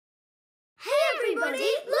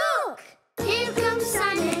Everybody, look! Here comes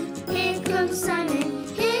Simon, here comes Simon,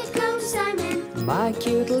 here comes Simon. My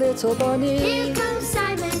cute little bunny. Here comes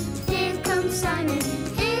Simon, here comes Simon,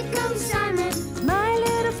 here comes Simon. My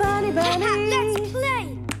little funny bunny. Let's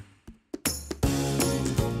play!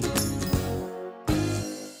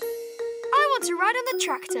 I want to ride on the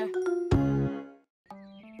tractor.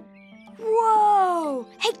 Whoa!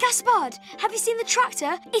 Hey, Gaspard, have you seen the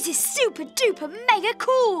tractor? It is super duper mega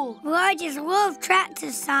cool. Well, I just love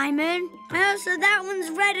tractors, Simon. Oh, so that one's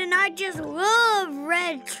red and I just love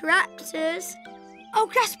red tractors. Oh,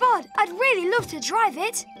 Gaspard, I'd really love to drive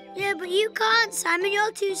it. Yeah, but you can't, Simon.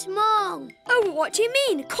 You're too small. Oh, what do you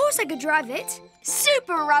mean? Of course I could drive it.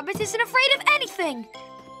 Super Rabbit isn't afraid of anything.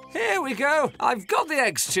 Here we go. I've got the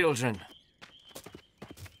eggs, children.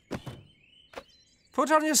 Put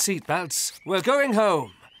on your seatbelts. We're going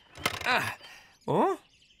home. Oh? Oh.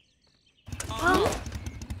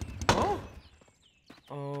 Oh?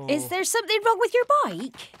 Oh. Is there something wrong with your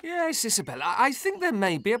bike? Yes, Isabella. I think there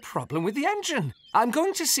may be a problem with the engine. I'm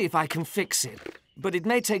going to see if I can fix it, but it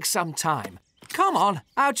may take some time. Come on,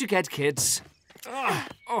 out you get, kids.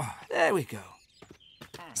 Oh, there we go.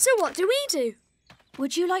 So what do we do?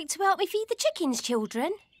 Would you like to help me feed the chickens,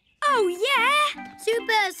 children? Oh, yeah!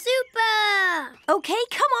 Super, super! OK,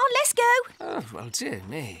 come on, let's go. Oh, well, dear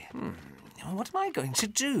me. What am I going to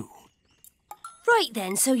do? Right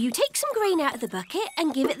then, so you take some grain out of the bucket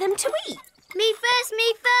and give it them to eat. Me first,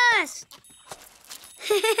 me first!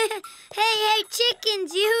 Hey,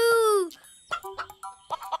 chickens, you!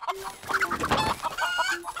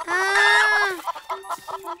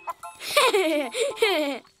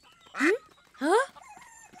 Huh?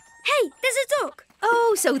 Hey, there's a duck.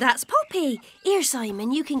 Oh, so that's Poppy. Here,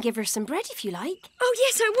 Simon, you can give her some bread if you like. Oh,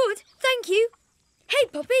 yes, I would. Thank you. Hey,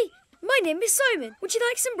 Poppy, my name is Simon. Would you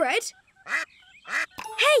like some bread?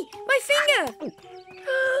 Hey, my finger!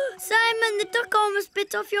 Simon, the duck almost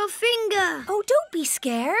bit off your finger. Oh, don't be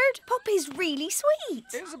scared. Poppy's really sweet.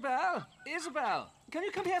 Isabel, can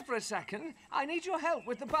you come here for a second? I need your help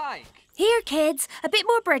with the bike. Here, kids, a bit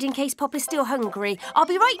more bread in case Poppy's still hungry. I'll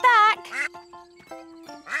be right back.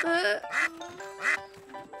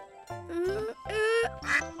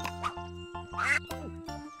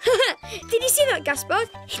 Did you see that, Gaspard?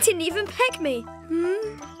 He didn't even peck me.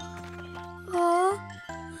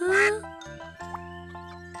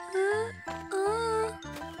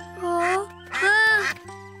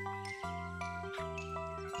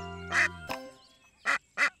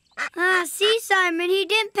 See, Simon, he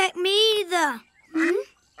didn't peck me either.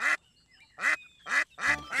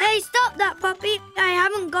 Hey, stop that, Poppy. I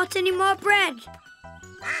haven't got any more bread.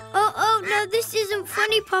 Oh, no, this isn't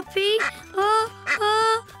funny, Poppy. Come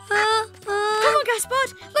on,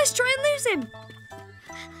 Gaspard, let's try and lose him.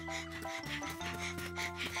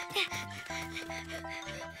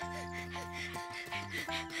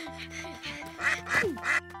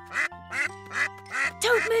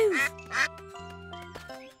 Don't move.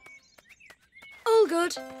 All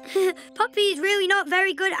good. Poppy is really not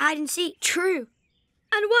very good at hide and seek. True.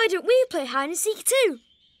 And why don't we play hide and seek too?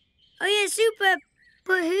 Oh, yeah, super.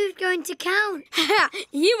 But who's going to count?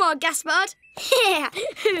 You are, Gaspard.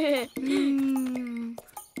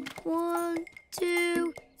 1,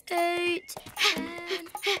 2, 8, 10,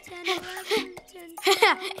 11,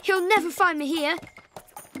 10. He'll never find me here.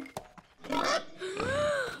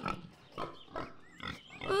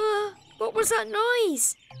 What was that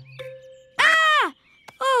noise? Ah!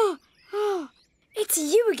 Oh, it's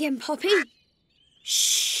you again, Poppy.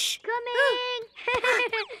 Shh. Coming!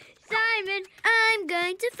 Simon, I'm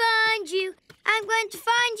going to find you. I'm going to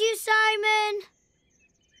find you, Simon.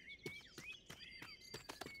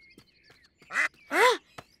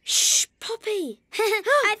 Shh, Poppy.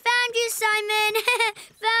 I found you, Simon.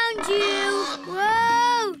 Found you.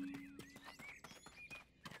 Whoa!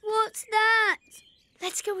 What's that?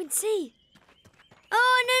 Let's go and see.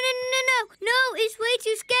 Oh, no. No, it's way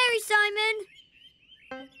too scary, Simon.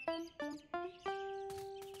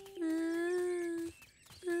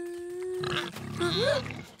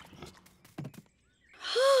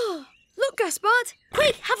 Look, Gaspard.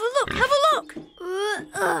 Quick, have a look.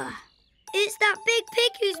 It's that big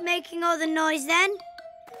pig who's making all the noise then.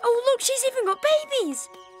 Oh, look, she's even got babies.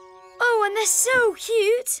 Oh, and they're so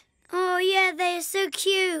cute. Oh, yeah, they are so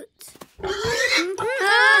cute.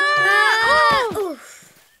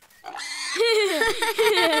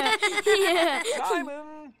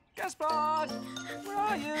 Simon! Gaspard! Where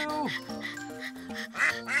are you?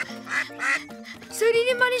 So did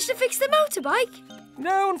you manage to fix the motorbike?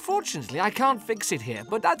 No, unfortunately, I can't fix it here,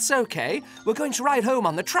 but that's okay. We're going to ride home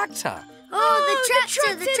on the tractor. Oh, the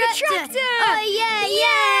tractor! The tractor! Oh,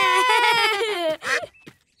 yeah!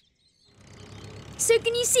 So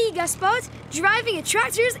can you see, Gaspard? Driving a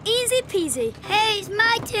tractor is easy peasy. Hey, it's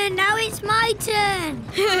my turn now. It's my turn.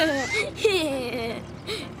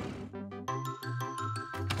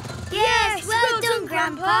 Yes, well done,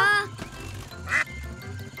 Grandpa.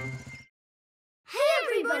 Hey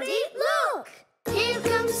everybody, look! Here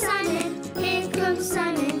comes Simon, here comes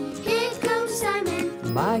Simon, here comes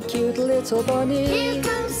Simon. My cute little bunny. Here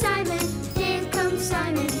comes Simon, here comes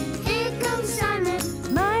Simon, here comes Simon.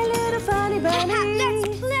 My little funny bunny.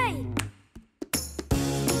 Let's play!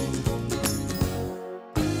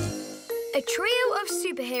 A trio of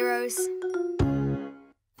superheroes.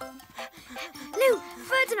 Lou,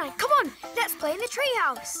 Ferdinand, come on! Let's play in the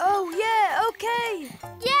treehouse. Oh, yeah, okay.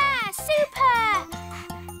 Yeah, super!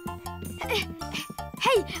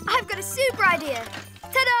 Hey, I've got a super idea.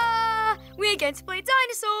 Ta-da! We're going to play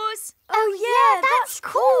dinosaurs. Oh, yeah, that's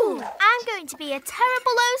cool. I'm going to be a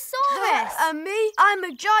terrible-osaurus. And me, I'm a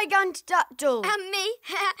gigantodactyl. And me,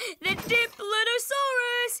 the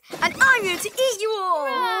Diplodocsaurus. And I'm going to eat you all.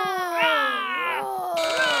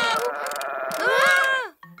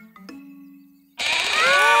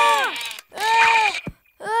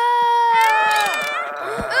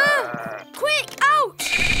 Quick, out!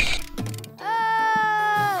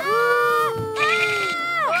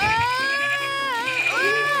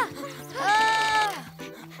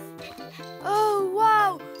 Oh,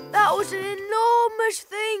 wow, that was an enormous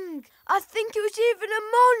thing. I think it was even a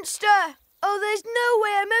monster. Oh, there's no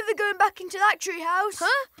way I'm ever going back into that treehouse.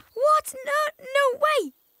 Huh? What? No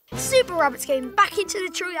way! Super Rabbit's going back into the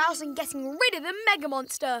treehouse and getting rid of the Mega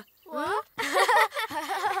Monster. What?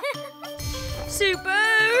 Super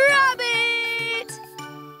Rabbit!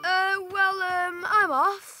 I'm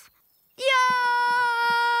off. Yeah!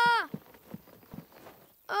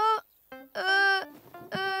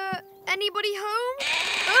 Anybody home?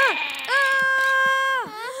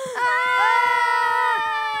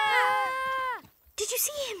 Did you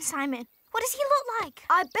see him, Simon? What does he look like?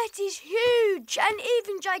 I bet he's huge and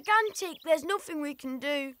even gigantic. There's nothing we can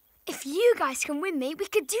do. If you guys can win me, we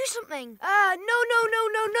could do something.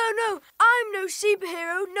 No. I'm no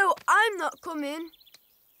superhero. No, I'm not coming.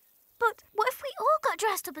 But what if we all got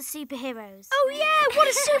dressed up as superheroes? Oh, yeah, what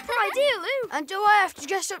a super idea, Lou. And do I have to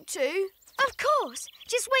dress up too? Of course.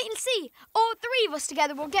 Just wait and see. All three of us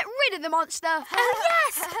together will get rid of the monster. Oh,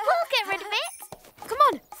 yes, we'll get rid of it. Come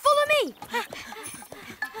on, follow me.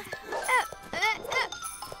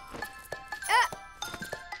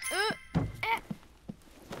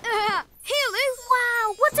 Here, Lou. Wow,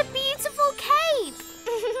 what a beautiful cape.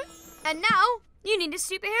 And now you need a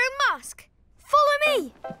superhero mask. Follow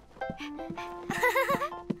me.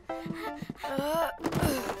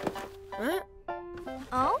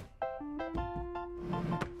 Oh?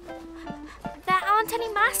 There aren't any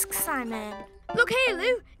masks, Simon. Look here,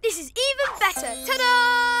 Lou. This is even better.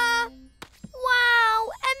 Ta-da! Wow,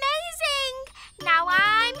 amazing! Now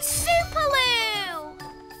I'm Super Lou.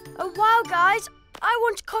 Oh, wow, guys. I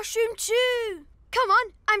want a costume too. Come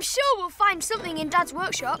on. I'm sure we'll find something in Dad's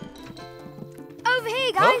workshop. Over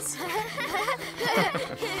here, guys.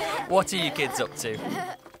 What are you kids up to?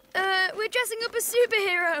 We're dressing up as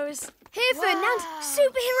superheroes. Here, Ferdinand,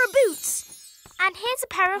 superhero boots. And here's a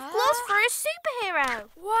pair of gloves for a superhero.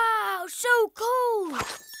 Wow, so cool.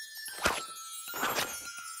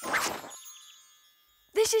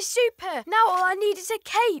 This is super. Now all I need is a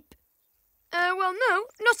cape. Well, no.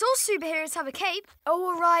 Not all superheroes have a cape. Oh,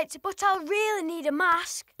 all right, but I'll really need a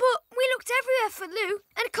mask. But we looked everywhere for Lou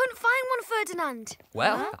and couldn't find one, Ferdinand.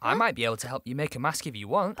 Well, I might be able to help you make a mask if you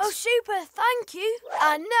want. Oh, super, thank you.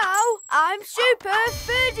 And now I'm Super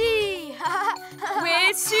Ferdy.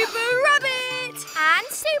 We're Super Rabbit. And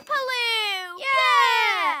Super Lou.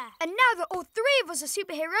 Yeah! And now that all three of us are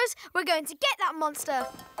superheroes, we're going to get that monster.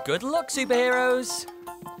 Good luck, superheroes.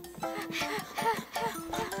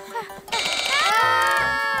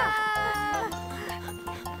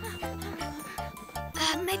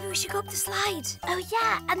 Maybe we should go up the slide. Oh,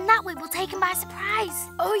 yeah, and that way we'll take him by surprise.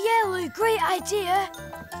 Oh, yeah, Lou, great idea.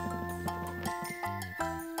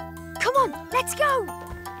 Come on, let's go.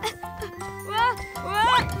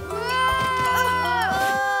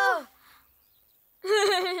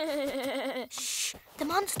 Shh, the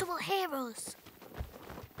monster will hear us.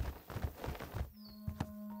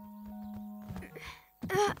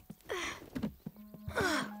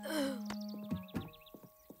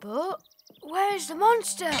 But where's the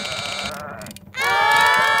monster?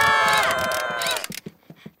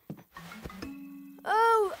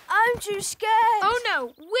 Oh, I'm too scared. Oh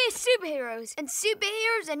no, we're superheroes, and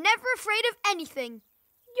superheroes are never afraid of anything.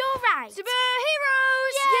 You're right.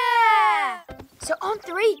 Superheroes! Yeah! So on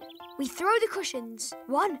three, we throw the cushions.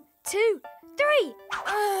 1, 2, 3.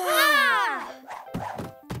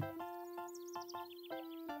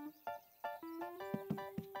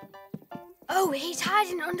 Oh, he's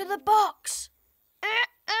hiding under the box.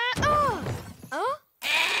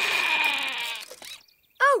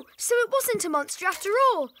 Oh, so it wasn't a monster after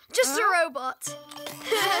all, just a robot.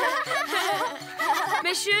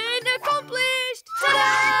 Mission accomplished!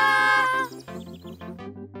 Ta-da!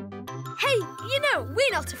 Hey,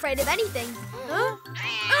 we're not afraid of anything. Huh?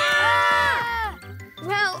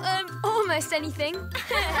 Well, almost anything.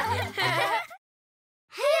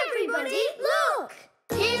 Hey everybody, look!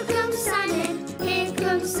 Here comes Simon, here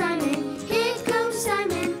comes Simon, here comes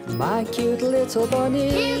Simon. My cute little bunny.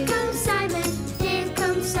 Here comes Simon, here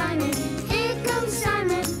comes Simon, here comes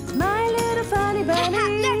Simon. My little funny bunny.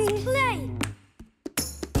 Let's play!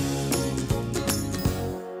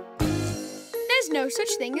 There's no such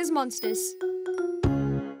thing as monsters.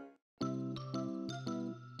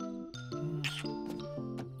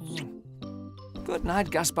 Good night,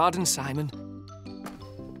 Gaspard and Simon.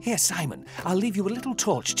 Here, Simon, I'll leave you a little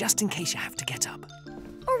torch just in case you have to get up.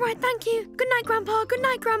 All right, thank you. Good night, Grandpa. Good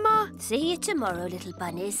night, Grandma. See you tomorrow, little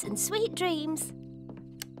bunnies, and sweet dreams.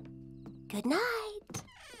 Good night.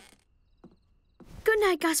 Good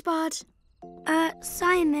night, Gaspard.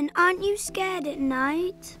 Simon, aren't you scared at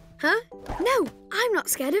night? Huh? No, I'm not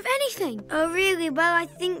scared of anything. Oh, really? Well, I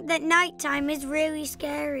think that nighttime is really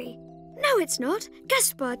scary. No, it's not.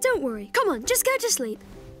 Gaspard, don't worry. Come on, just go to sleep.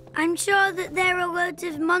 I'm sure that there are loads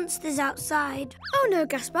of monsters outside. Oh, no,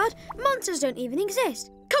 Gaspard. Monsters don't even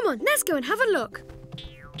exist. Come on, let's go and have a look.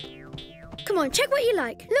 Come on, check what you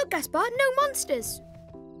like. Look, Gaspard, no monsters.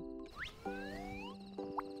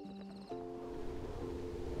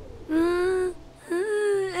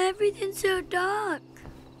 Everything's so dark.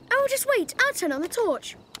 Oh, just wait. I'll turn on the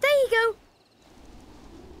torch. There you go.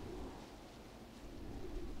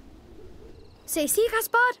 See,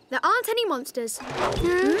 Gaspard? There aren't any monsters.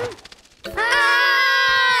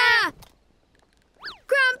 Ah!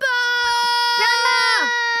 Grandpa!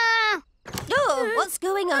 Oh, what's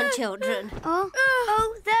going on, children? Oh,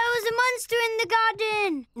 there was a monster in the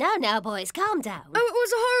garden. Now, boys, calm down. Oh, it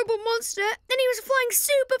was a horrible monster, and he was flying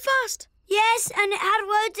super fast. Yes, and it had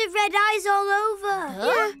loads of red eyes all over.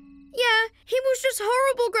 Huh? Yeah, he was just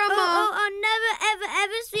horrible, Grandma. I'll never,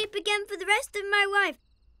 ever sleep again for the rest of my life.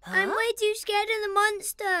 I'm Huh? way too scared of the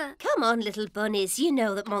monster. Come on, little bunnies. You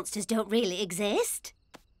know that monsters don't really exist.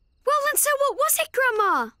 Well, then so what was it,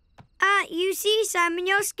 Grandma? You see, Simon,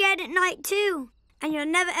 you're scared at night too. And you're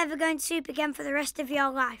never ever going to sleep again for the rest of your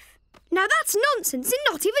life. Now that's nonsense and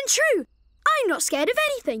not even true. I'm not scared of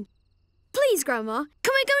anything. Please, Grandma,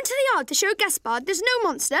 can we go into the yard to show Gaspard there's no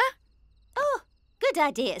monster? Oh, good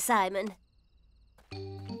idea, Simon.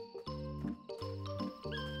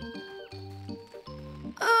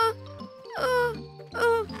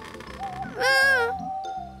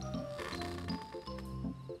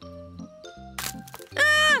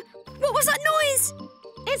 What was that noise?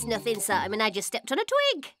 It's nothing, Simon. I just stepped on a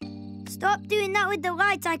twig. Stop doing that with the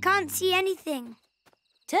lights. I can't see anything.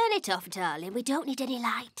 Turn it off, darling. We don't need any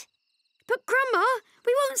light. But, Grandma,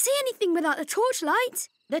 we won't see anything without the torchlight.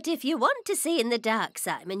 But if you want to see in the dark,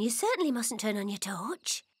 Simon, you certainly mustn't turn on your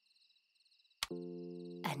torch.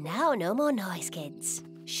 And now, no more noise, kids.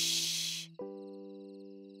 Shh.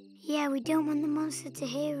 Yeah, we don't want the monster to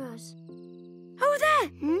hear us. Oh, there!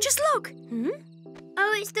 Just look!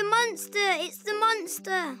 Oh, it's the monster! It's the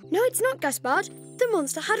monster! No, it's not, Gaspard. The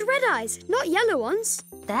monster had red eyes, not yellow ones.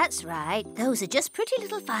 That's right. Those are just pretty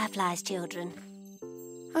little fireflies, children.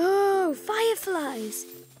 Oh, fireflies.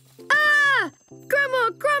 Ah!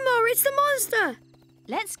 Grandma, it's the monster!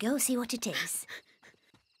 Let's go see what it is.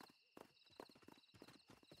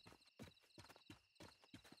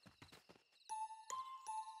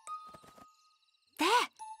 There!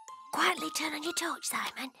 Quietly turn on your torch,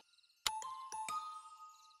 Simon.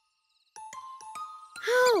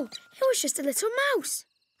 Oh, it was just a little mouse.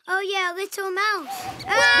 Oh, yeah, a little mouse.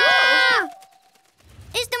 Ah!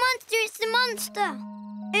 It's the monster! It's the monster!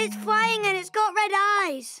 It's flying and it's got red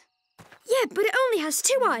eyes. Yeah, but it only has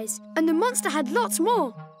 2 eyes, and the monster had lots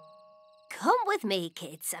more. Come with me,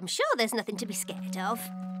 kids. I'm sure there's nothing to be scared of.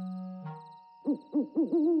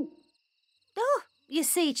 Oh, you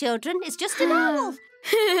see, children, it's just an owl.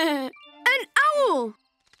 An owl!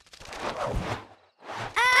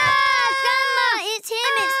 Grandma! It's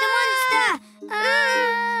him! It's the monster!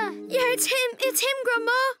 Yeah, it's him,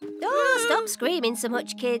 Grandma. Oh, stop screaming so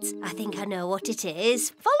much, kids. I think I know what it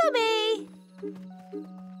is. Follow me.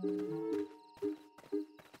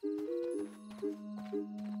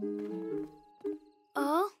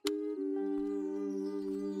 Oh?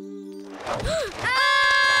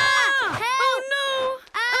 Help!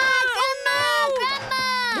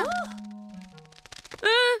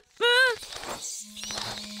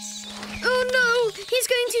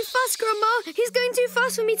 fast, Grandma. He's going too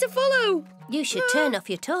fast for me to follow. You should turn off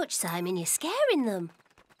your torch, Simon. You're scaring them.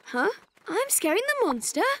 Huh? I'm scaring the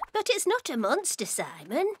monster? But it's not a monster,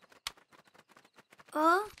 Simon.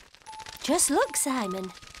 Oh, Just look,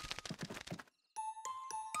 Simon.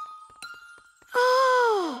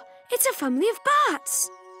 Oh, it's a family of bats.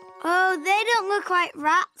 oh, they don't look like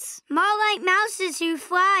rats. More like mouses who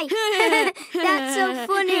fly. That's so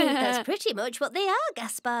funny. That's pretty much what they are,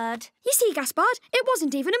 Gaspard. You see, Gaspard, it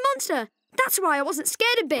wasn't even a monster. That's why I wasn't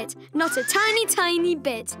scared a bit. Not a tiny, tiny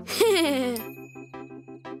bit.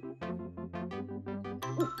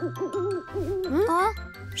 Oh,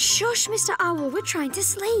 Shush, Mr. Owl, we're trying to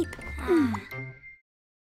sleep.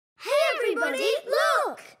 Hey everybody,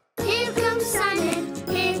 look! Here comes Simon,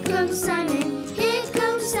 here comes Simon, here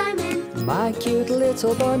comes Simon. My cute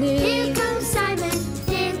little bunny. Here comes Simon,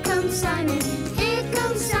 here comes Simon, here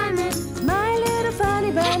comes Simon. My little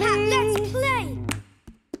funny bunny. Let's play!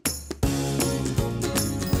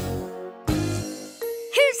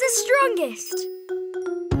 Who's the strongest?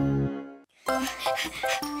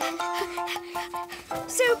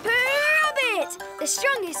 Super Rabbit! The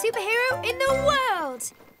strongest superhero in the world!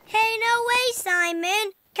 hey, no way,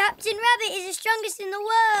 Simon. Captain Rabbit is the strongest in the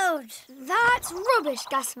world. That's rubbish,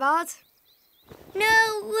 Gaspard.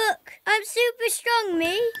 No, look, I'm super strong,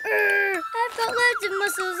 me. I've got loads of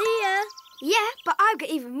muscles here. Yeah, but I've got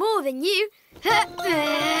even more than you.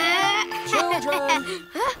 Children!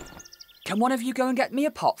 Can one of you go and get me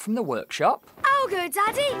a pot from the workshop? I'll go,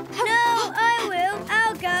 Daddy. No, I will.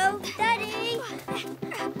 I'll go. Daddy.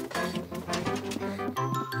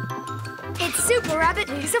 It's Super Rabbit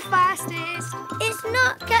who's the fastest. It's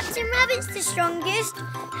not. Captain Rabbit's the strongest.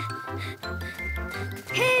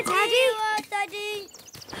 Here, Here Daddy. you are, Daddy.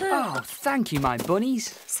 Oh, thank you, my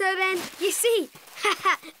bunnies. So then, you see,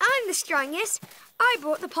 I'm the strongest. I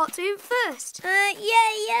brought the pot to him first.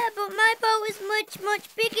 Yeah, but my boat was much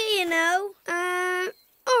bigger, you know.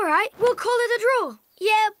 All right, we'll call it a draw.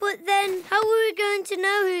 Yeah, but then how are we going to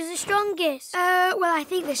know who's the strongest? Well, I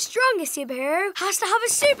think the strongest superhero has to have a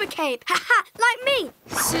super cape. Like me.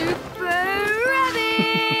 Super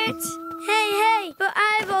Rabbit! Hey, but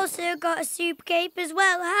I've also got a super cape as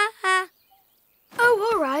well, ha. Oh,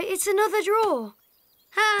 all right, it's another draw.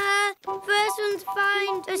 Ha! First one to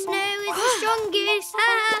find a snow is the strongest.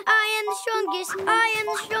 Ha! I am the strongest. I am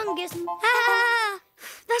the strongest. Ha!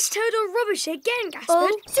 That's total rubbish again, Gaspard.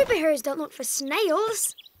 Oh. Superheroes don't look for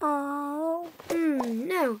snails. Oh.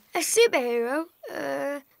 No. A superhero,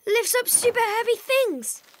 lifts up super heavy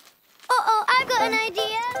things. I've got an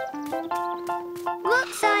idea.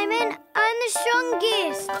 Look, Simon, I'm the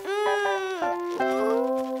strongest.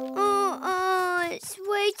 It's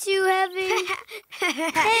way too heavy.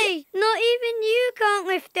 Hey, not even you can't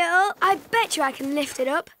lift it up. I bet you I can lift it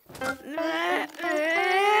up.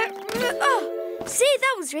 Oh, see,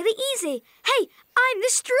 that was really easy. Hey, I'm the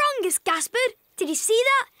strongest, Gaspard. Did you see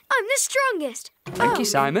that? I'm the strongest. Thank you,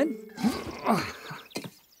 Simon.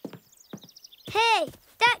 Hey,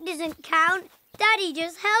 that doesn't count. Daddy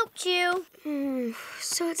just helped you.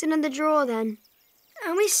 So it's another draw then.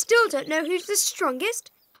 And we still don't know who's the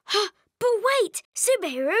strongest. But wait,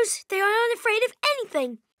 superheroes, they are unafraid of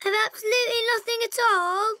anything. Of absolutely nothing at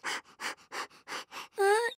all.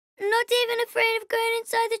 Not even afraid of going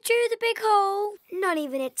inside the big hole. Not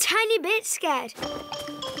even a tiny bit scared.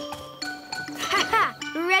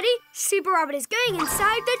 Ready? Super Rabbit is going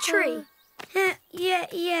inside the tree.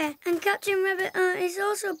 Yeah. And Captain Rabbit is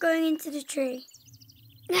also going into the tree.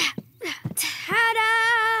 Ta-da!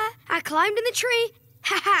 I climbed in the tree.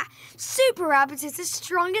 Super Rabbit is the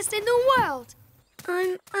strongest in the world.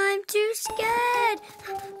 I'm too scared.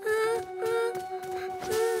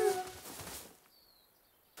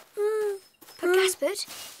 But Gaspard,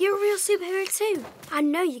 you're a real superhero too. I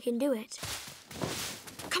know you can do it.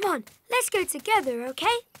 Come on, let's go together,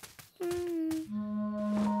 okay?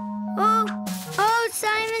 Oh,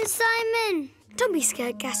 Simon. Don't be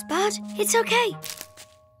scared, Gaspard. It's okay.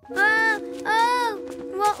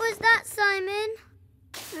 What was that, Simon?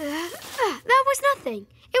 That was nothing.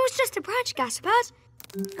 It was just a branch, Gaspard.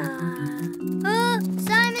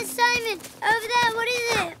 Simon, over there, what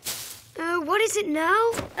is it? What is it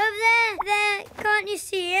now? Over there, can't you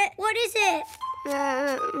see it? What is it?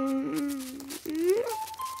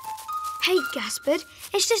 Hey, Gaspard,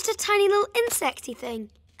 it's just a tiny little insecty thing.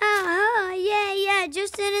 Yeah,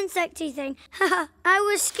 just an insecty thing. I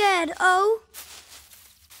was scared. Oh.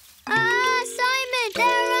 Simon, there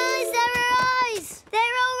are eyes.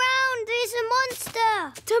 They're all round. There's a monster.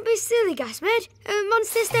 Don't be silly, Gaspard.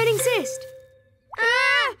 Monsters don't exist.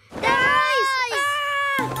 There are eyes.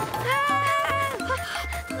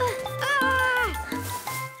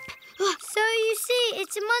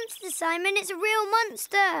 It's a monster, Simon. It's a real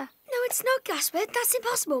monster. No, it's not, Gaspard. That's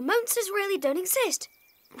impossible. Monsters really don't exist.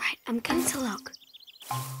 Right, I'm going to look.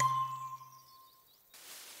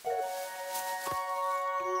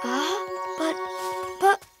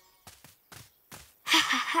 But...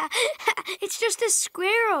 It's just a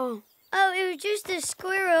squirrel. Oh, it was just a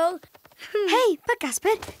squirrel. Hey, but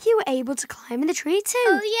Gaspard, you were able to climb in the tree too.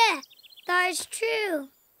 Oh, yeah, that is true.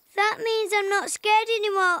 That means I'm not scared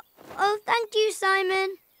anymore. Oh, thank you,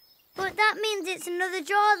 Simon. But that means it's another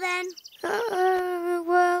draw then.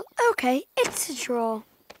 Well, okay, it's a draw.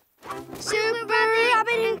 Super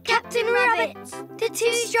Rabbit and Captain Rabbit, the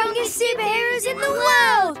two strongest superheroes in the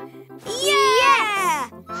world! Yeah!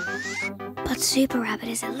 But Super Rabbit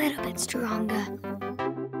is a little bit stronger.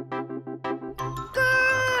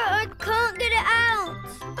 I can't get it out.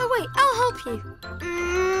 Oh, wait, I'll help you.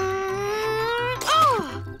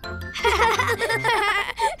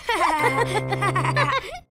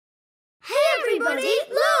 Hey everybody,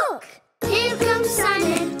 look! Here comes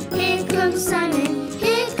Simon, here comes Simon,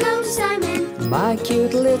 here comes Simon. My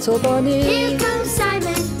cute little bunny. Here comes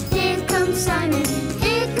Simon, here comes Simon,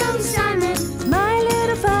 here comes Simon. My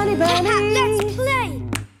little funny bunny. Let's play!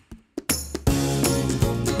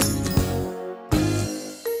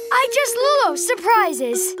 I just love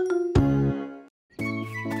surprises.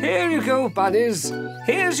 Here you go, bunnies.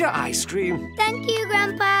 Here's your ice cream. Thank you,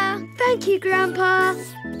 Grandpa. Thank you, Grandpa.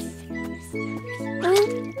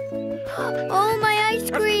 Oh, my ice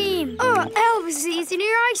cream. Oh, Elvis is eating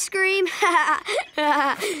your ice cream.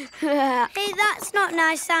 Hey, that's not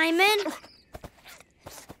nice, Simon.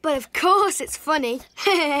 But of course it's funny.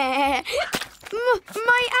 My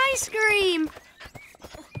ice cream.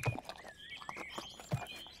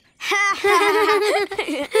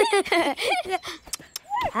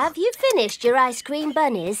 Have you finished your ice cream,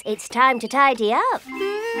 bunnies? It's time to tidy up.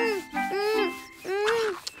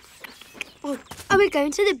 Are we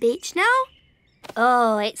going to the beach now?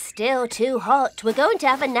 Oh, it's still too hot. We're going to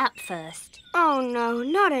have a nap first. Oh, no,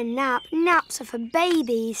 not a nap. Naps are for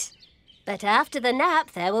babies. But after the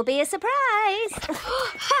nap, there will be a surprise.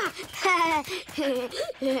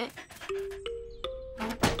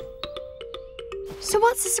 So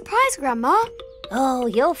what's the surprise, Grandma? Oh,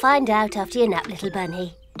 you'll find out after your nap, little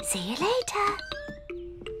bunny. See you later.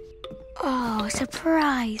 Oh,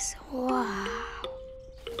 surprise. Wow.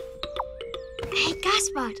 Hey,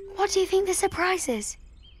 Gaspard, what do you think the surprise is?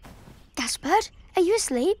 Gaspard, are you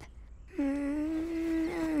asleep?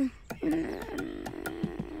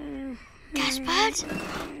 Gaspard?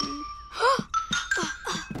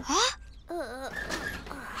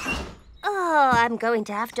 Oh, I'm going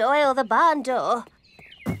to have to oil the barn door.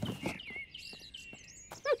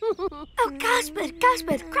 Oh, Gaspard,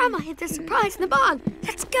 Grandma hid the surprise in the barn.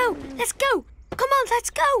 Let's go. Come on, let's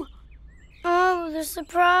go. Oh, the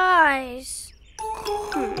surprise.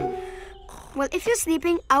 Well, if you're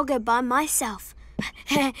sleeping, I'll go by myself.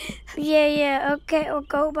 Yeah, okay, I'll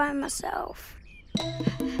go by myself.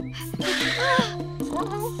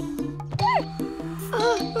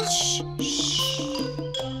 Shh.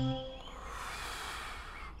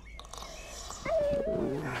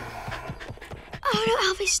 Oh, no,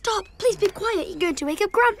 Alfie, stop. Please be quiet. You're going to wake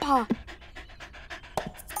up Grandpa.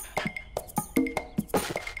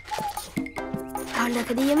 Oh,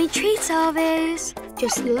 look at the yummy treats, Elvis.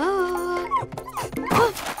 Just look.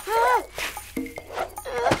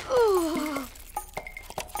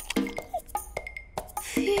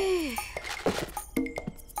 Phew.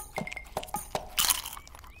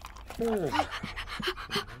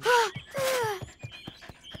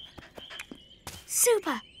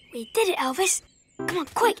 Super. We did it, Elvis. Come on,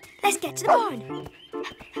 quick. Let's get to the barn.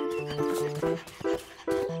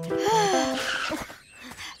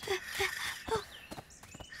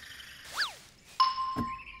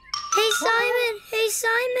 Hey,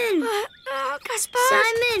 Simon. Gaspard.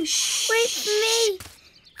 Simon, wait for me.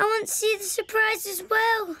 I want to see the surprise as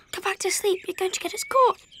well. Come back to sleep. You're going to get us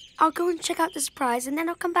caught. I'll go and check out the surprise and then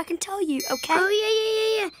I'll come back and tell you, okay? Oh,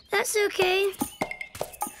 yeah. That's okay.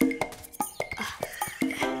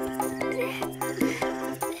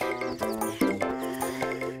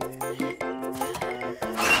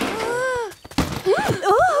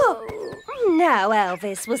 Now,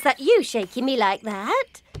 Elvis, was that you shaking me like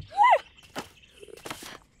that?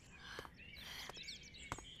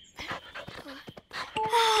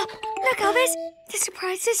 Look, Elvis, the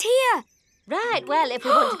surprise is here. Right, well, if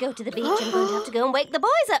we want to go to the beach, I'm going to have to go and wake the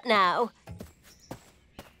boys up now.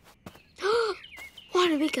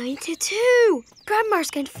 What are we going to do?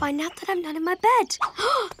 Grandma's going to find out that I'm not in my bed.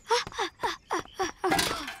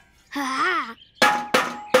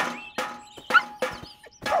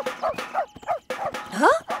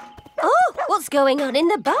 going on in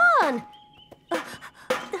the barn?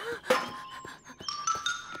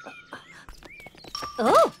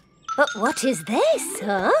 Oh, but what is this,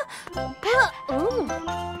 huh? Oh.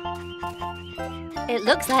 It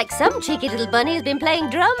looks like some cheeky little bunny has been playing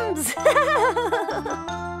drums.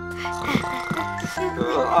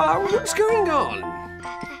 What's going on?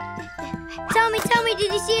 Tell me,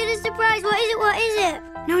 did you see the surprise? What is it?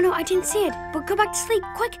 No, I didn't see it. But go back to sleep,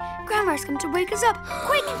 quick. Grandma's come to wake us up,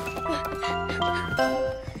 quick.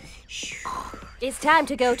 It's time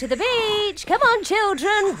to go to the beach. Come on,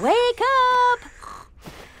 children, wake up.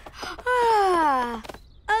 Oh,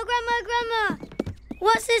 Grandma,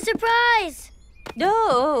 what's the surprise?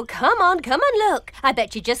 Oh, come on, look. I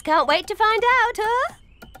bet you just can't wait to find out, huh?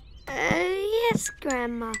 Yes,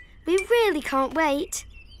 Grandma. We really can't wait.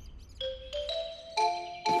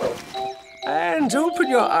 And open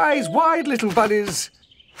your eyes wide, little bunnies.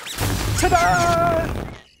 Ta-da!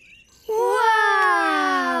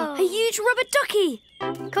 Wow! A huge rubber ducky.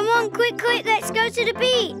 Come on, quick, let's go to the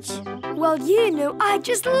beach. Well, you know, I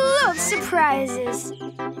just love surprises.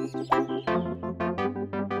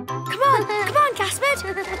 Come on,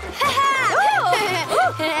 Gaspard.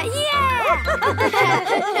 Yeah!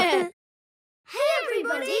 Hey,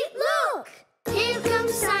 everybody, look! Here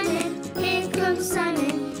comes Simon, here comes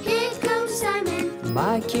Simon, here comes Simon.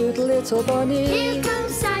 My cute little bunny. Here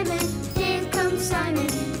comes Simon, here comes Simon,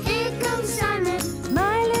 here comes Simon.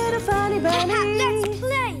 My little funny bunny. Let's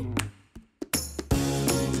play!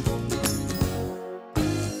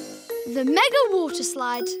 The mega water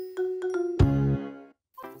slide.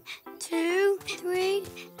 2, 3,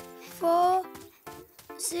 4,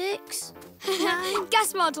 6, 9.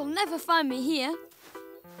 Gaspard will never find me here.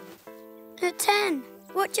 10.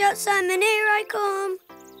 Watch out, Simon, here I come.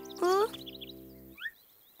 Oh.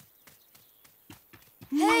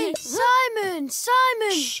 Hey, Simon!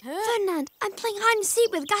 Shh, Ferdinand, I'm playing hide and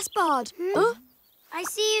seek with Gaspard. Huh? I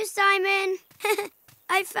see you, Simon.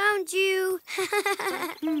 I found you.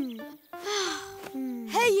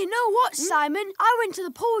 Hey, you know what, Simon? I went to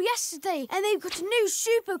the pool yesterday and they've got a new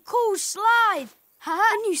super cool slide.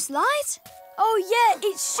 A new slide? Oh, yeah,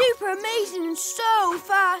 it's super amazing and so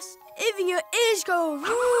fast. Even your ears go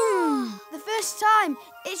vroom. The first time,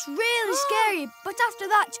 it's really scary, but after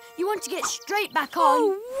that, you want to get straight back on.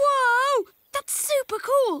 Oh, whoa! That's super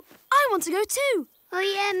cool. I want to go too. Oh,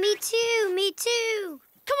 yeah, me too.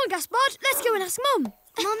 Come on, Gaspard, let's go and ask Mum.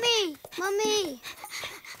 Mummy.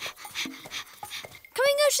 Can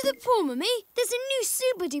we go to the pool, Mummy? There's a new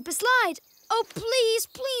super duper slide. Oh, please,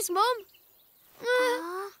 Mum.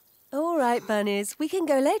 All right, bunnies. We can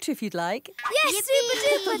go later if you'd like. Yes, super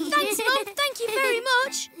duper. Thanks, Mum. Thank you very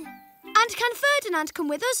much. And can Ferdinand come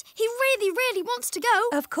with us? He really, really wants to go.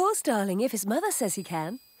 Of course, darling, if his mother says he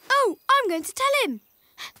can. Oh, I'm going to tell him.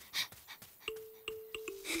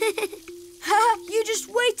 You just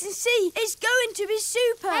wait and see. It's going to be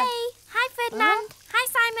super. Hey, hi, Ferdinand. Hi,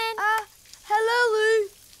 Simon. Hello, Lou.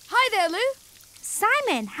 Hi there, Lou.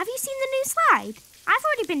 Simon, have you seen the new slide? I've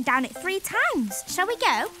already been down it 3 times. Shall we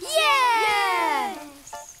go? Yes!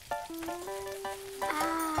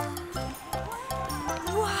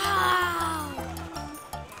 Wow.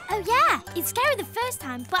 Oh, yeah. It's scary the first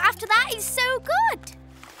time, but after that, it's so good.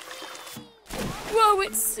 Whoa,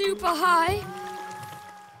 it's super high.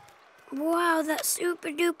 Wow, that's super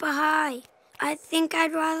duper high. I think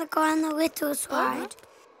I'd rather go on the little slide.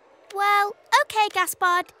 Well, OK,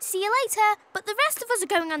 Gaspard. See you later. But the rest of us are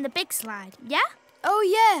going on the big slide, yeah? Oh,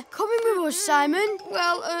 yeah. Come in with us, Simon.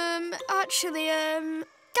 Well, actually,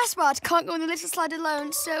 Gaspard can't go on the little slide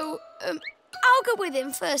alone, so, I'll go with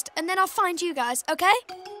him first, and then I'll find you guys, OK?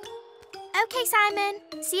 OK, Simon.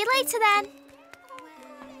 See you later, then.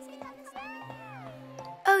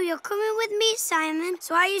 Oh, you're coming with me, Simon.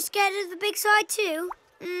 So are you scared of the big slide too?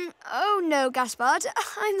 Oh, no, Gaspard.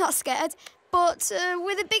 I'm not scared. But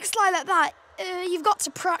with a big slide like that, you've got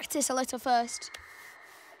to practice a little first.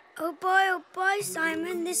 Oh, boy,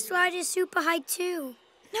 Simon. This slide is super high too.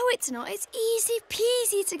 No, it's not. It's easy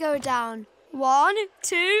peasy to go down. 1,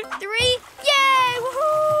 2, 3. Yay!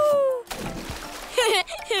 Woohoo!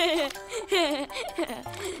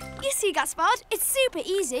 You see, Gaspard, it's super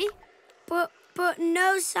easy. But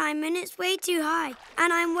no, Simon, it's way too high.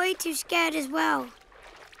 And I'm way too scared as well.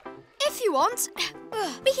 If you want,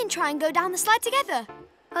 we can try and go down the slide together.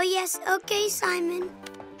 Oh, yes, OK, Simon.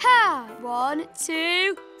 Ha! 1,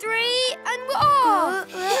 2, 3, and oh!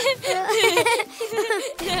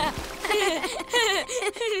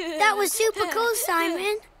 That was super cool,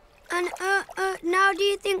 Simon. And, now do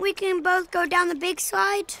you think we can both go down the big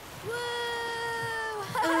slide?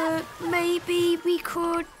 Whoa! Maybe we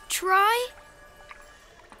could try?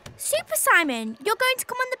 Super Simon, you're going to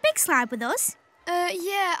come on the big slide with us?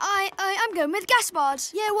 Yeah, I'm going with Gaspard.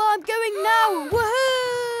 Yeah, well, I'm going now. Woohoo!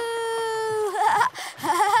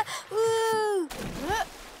 Woo!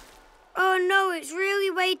 Oh no, it's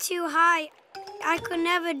really way too high. I could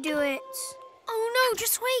never do it. Oh no,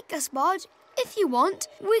 just wait, Gaspard. If you want,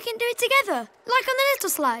 we can do it together, like on the little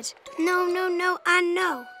slide. No, I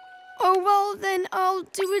know. Oh, well, then I'll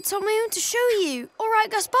do it on my own to show you. All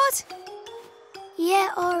right, Gaspard? Yeah,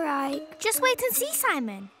 all right. Just wait and see,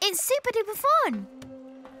 Simon. It's super duper fun.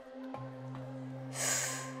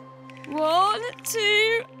 1,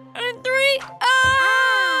 2, and 3.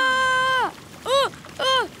 Ah!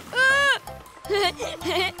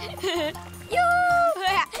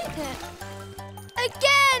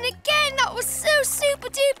 Again! That was so super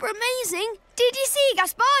duper amazing. Did you see,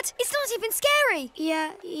 Gaspard? It's not even scary.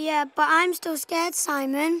 Yeah, but I'm still scared,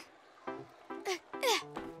 Simon.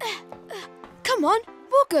 Come on,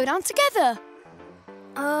 we'll go down together.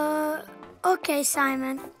 Okay,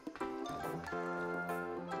 Simon.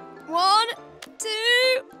 1, 2,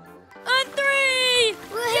 and 3.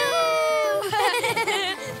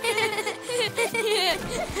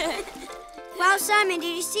 Wow, Simon,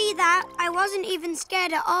 did you see that? I wasn't even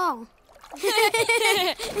scared at all.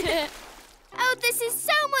 Oh, this is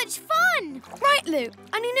so much fun! Right, Luke,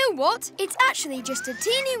 and you know what? It's actually just a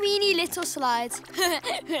teeny-weeny little slide.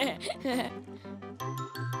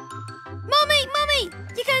 Mummy,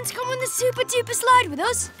 you're going to come on the super-duper slide with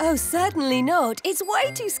us? Oh, certainly not. It's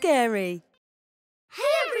way too scary.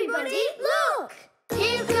 Hey, everybody, look!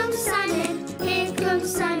 Here comes Simon, here comes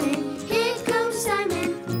Simon, here comes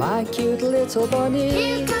Simon. My cute little bunny.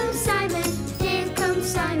 Here comes Simon, here comes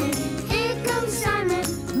Simon, here comes Simon.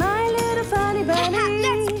 My little funny bunny.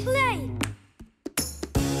 Let's play!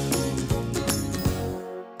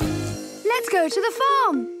 Let's go to the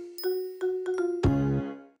farm.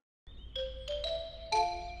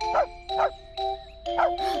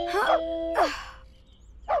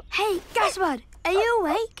 Hey, Gaspard, are you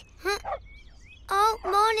awake? Oh,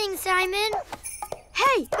 morning, Simon.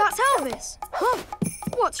 Hey, that's Elvis. Huh.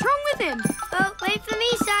 What's wrong with him? Oh, wait for me,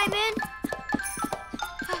 Simon.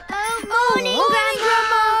 Oh, morning,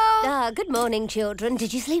 Grandma. Good morning, children.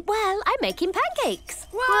 Did you sleep well? I'm making pancakes.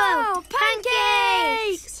 Wow,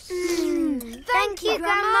 pancakes! Thank you,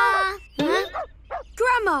 Grandma. Huh?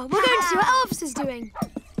 Grandma, we're going to see what Elvis is doing.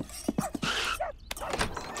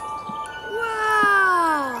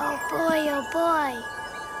 Wow! Oh, boy.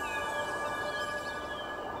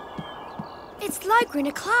 It's like we're in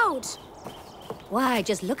a cloud. Why,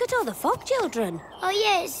 just look at all the fog, children. Oh,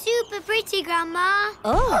 yeah, it's super pretty, Grandma.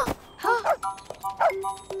 Oh.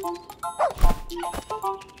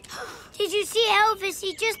 Did you see Elvis?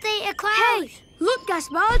 He just ate a cloud. Hey, look,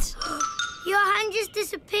 Gaspard. Your hand just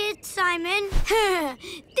disappeared, Simon.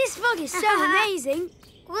 This fog is so amazing.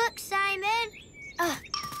 Look, Simon.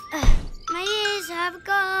 My ears have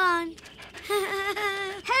gone.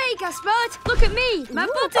 Hey, Gaspard, look at me. My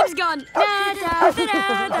bottom's gone. Da, da, da,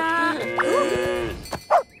 da, da.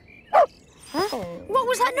 Huh? What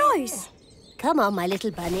was that noise? Come on, my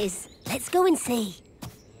little bunnies. Let's go and see.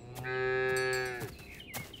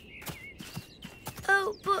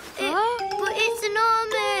 Oh, but it's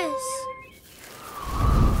enormous.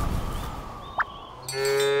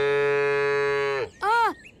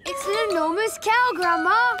 It's an enormous cow,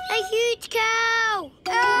 Grandma. A huge cow.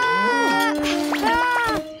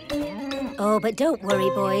 Oh, but don't worry,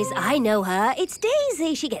 boys. I know her. It's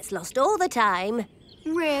Daisy. She gets lost all the time.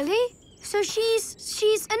 Really? So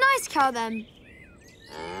she's a nice cow then?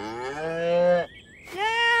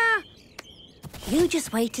 Yeah. You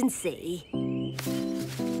just wait and see.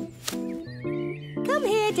 Come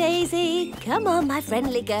here, Daisy. Come on, my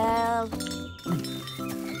friendly girl.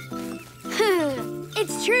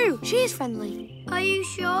 It's true. She is friendly. Are you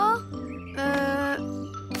sure?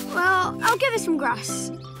 Well, I'll give her some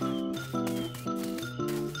grass.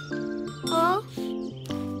 Oh?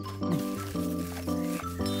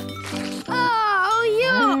 Oh,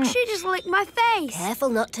 yuck! She just licked my face. Careful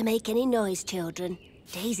not to make any noise, children.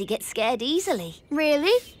 Daisy gets scared easily.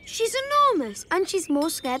 Really? She's enormous, and she's more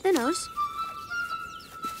scared than us.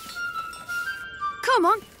 Come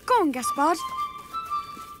on, go on, Gaspard.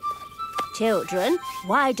 Children,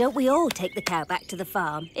 why don't we all take the cow back to the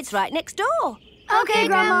farm? It's right next door. Okay,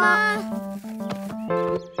 Grandma.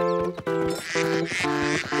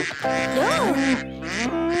 No.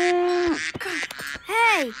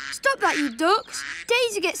 Hey, stop that, you ducks.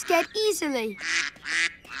 Daisy gets scared easily.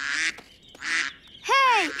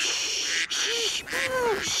 Hey!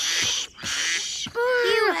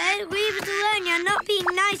 You heard? Leave us alone. You're not being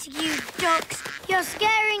nice, you ducks. You're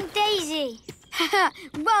scaring Daisy.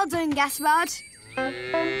 Well done, Gaspard.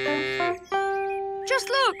 Just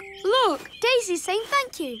look, look. Daisy's saying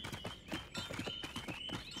thank you.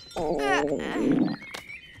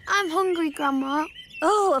 I'm hungry, Grandma.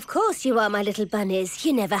 Oh, of course you are, my little bunnies.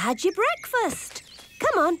 You never had your breakfast.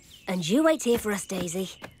 Come on, and you wait here for us, Daisy.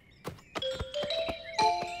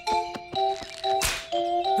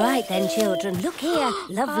 Right then, children, look here.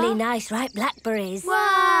 Lovely, nice, ripe blackberries.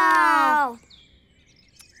 Wow!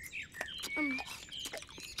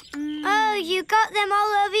 Oh, you got them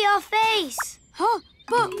all over your face. Huh?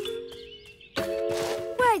 But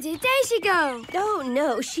where did Daisy go? Oh,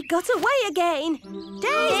 no, she got away again.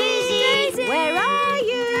 Daisy! Where are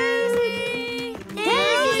you?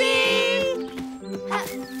 Daisy!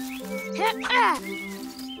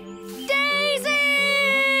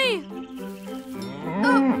 Daisy!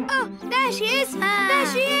 Oh, there she is! There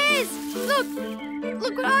she is!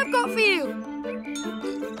 Look what I've got for you.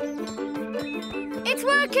 It's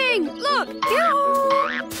working! Look!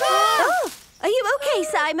 Oh, are you okay,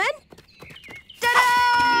 Simon?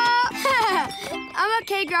 Ta-da! I'm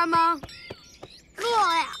okay, Grandma.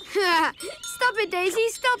 Stop it, Daisy,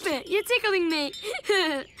 stop it. You're tickling me.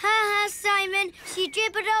 Ha, Simon, she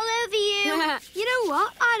dribbled all over you. You know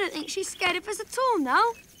what? I don't think she's scared of us at all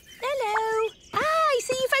now. Hello. I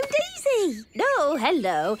see you found Daisy. No,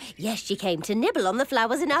 hello. Yes, she came to nibble on the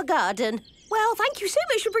flowers in our garden. Well, thank you so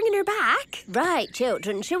much for bringing her back. Right,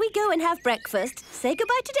 children, shall we go and have breakfast? Say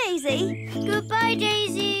goodbye to Daisy. Goodbye,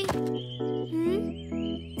 Daisy.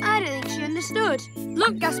 I don't think she understood.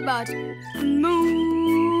 Look, Gaspard. Moo.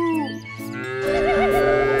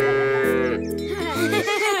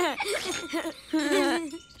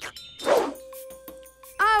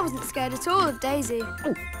 I wasn't scared at all of Daisy,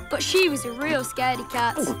 but she was a real scaredy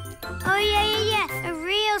cat. Oh, yeah. A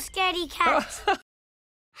real scaredy cat.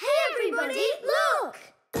 Hey everybody, look!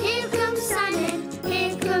 Here comes Simon,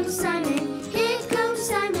 here comes Simon, here comes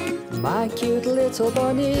Simon. My cute little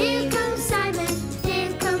bunny. Here comes Simon,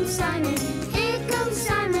 here comes Simon, here comes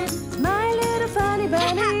Simon. My little funny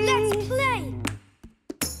bunny. Let's play!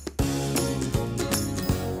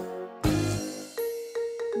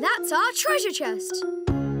 That's our treasure chest.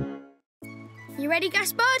 You ready,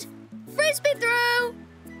 Gaspard? Frisbee throw!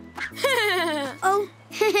 Oh,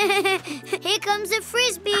 here comes a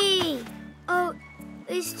frisbee. Oh,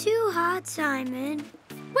 it's too hard, Simon.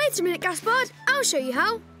 Wait a minute, Gaspard. I'll show you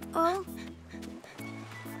how. Oh.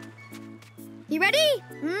 You ready?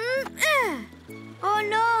 Oh,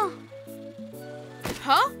 no.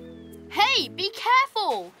 Huh? Hey, be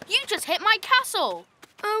careful! You just hit my castle.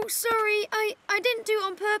 Oh, sorry. I didn't do it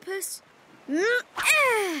on purpose.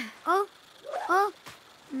 Oh.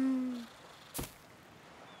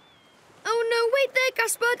 Oh, no, wait there,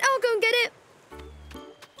 Gaspard. I'll go and get it.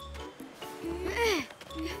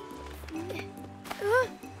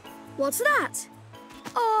 What's that?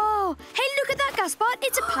 Oh, hey, look at that, Gaspard.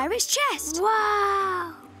 It's a pirate's chest.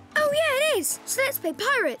 Wow. Oh, yeah, it is. So let's play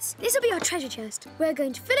pirates. This will be our treasure chest. We're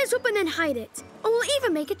going to fill it up and then hide it. And we'll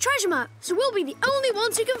even make a treasure map, so we'll be the only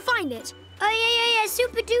ones who can find it. Oh, yeah,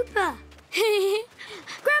 super duper.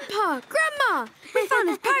 Grandpa, Grandma, we found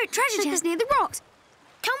this pirate treasure chest near the rocks.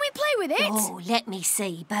 Can we play with it? Oh, let me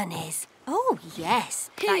see, bunnies. Oh, yes.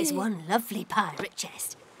 That is one lovely pirate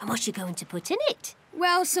chest. And what you going to put in it?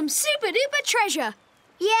 Well, some super duper treasure.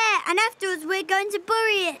 Yeah, and afterwards we're going to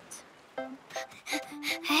bury it.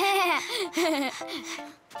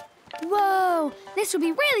 Whoa, this will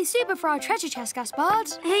be really super for our treasure chest,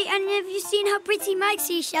 Gaspard. Hey, and have you seen how pretty my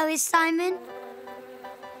seashell is, Simon?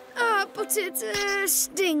 But it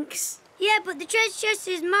stinks. Yeah, but the treasure chest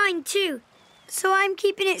is mine too. So I'm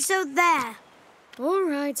keeping it so there. All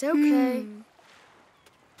right, okay.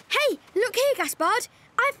 Hey, look here, Gaspard.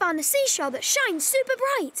 I found a seashell that shines super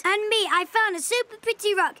bright. And me, I found a super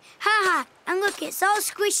pretty rock. Ha! And look, it's all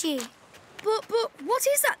squishy. But what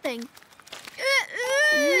is that thing?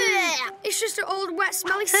 It's just an old, wet,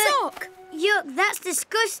 smelly sock. Yuck, that's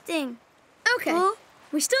disgusting. Okay,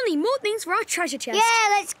 we still need more things for our treasure chest. Yeah,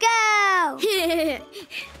 let's go.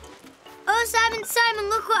 Oh, Simon,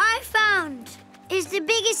 look what I found. It's the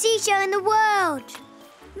biggest seashell in the world.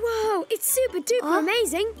 Whoa, it's super duper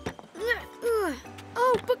amazing.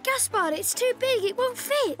 Oh, but Gaspard, it's too big. It won't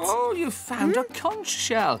fit. Oh, you found a conch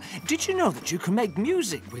shell. Did you know that you can make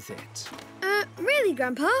music with it? Really,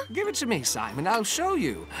 Grandpa? Give it to me, Simon. I'll show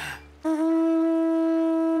you. Hey,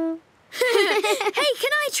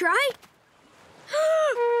 can I try?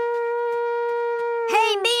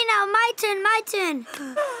 Hey, me now. My turn.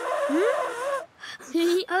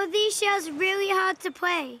 Oh, these shells are really hard to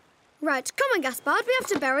play. Right, come on, Gaspard. We have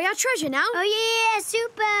to bury our treasure now. Oh, yeah,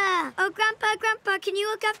 super. Oh, Grandpa, can you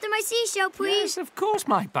look after my seashell, please? Yes, of course,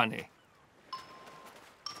 my bunny.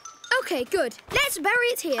 OK, good. Let's bury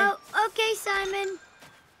it here. Oh, OK, Simon.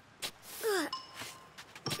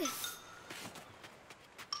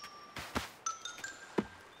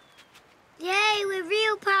 Yay, we're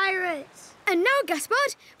real pirates. And now,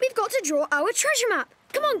 Gaspard, we've got to draw our treasure map.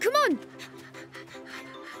 Come on, come on.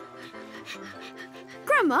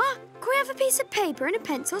 Grandma, can we have a piece of paper and a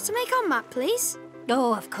pencil to make our map, please?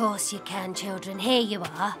 Oh, of course you can, children. Here you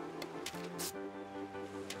are.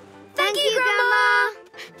 Thank you, Grandma.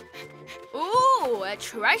 Ooh, a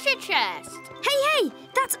treasure chest. Hey,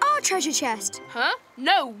 that's our treasure chest. Huh?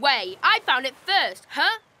 No way. I found it first.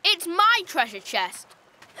 Huh? It's my treasure chest.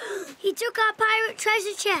 He took our pirate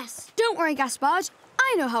treasure chest. Don't worry, Gaspard.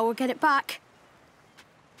 I know how we'll get it back.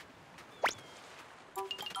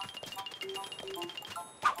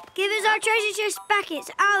 Give us our treasure chest back. It's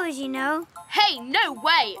ours, you know. Hey, no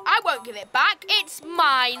way. I won't give it back. It's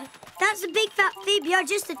mine. That's a big fat fib. You're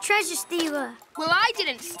just a treasure stealer. Well, I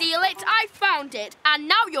didn't steal it. I found it. And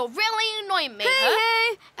now you're really annoying me,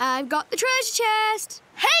 Hey, I've got the treasure chest.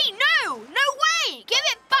 Hey, no! No way! Give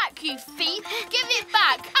it back, you thief! Give it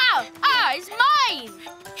back! Ow! Ah, it's mine!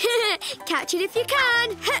 Catch it if you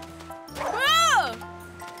can. Oh!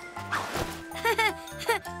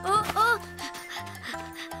 Oh.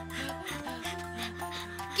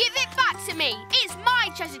 Give it back to me! It's my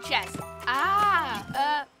treasure chest!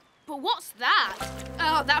 But what's that?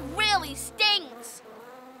 Oh, that really stinks!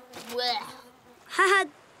 Blech. Haha,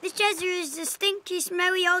 this treasure is a stinky,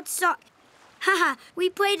 smelly old sock. Haha, we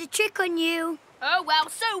played a trick on you. Oh, well,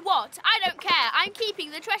 so what? I don't care. I'm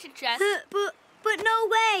keeping the treasure chest. But no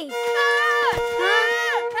way.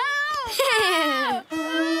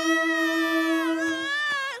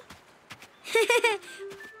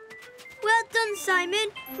 Well done,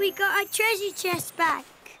 Simon. We got our treasure chest back.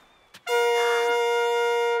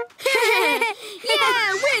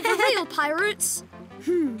 Yeah, we're the real pirates.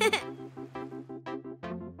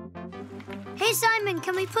 Hey, Simon,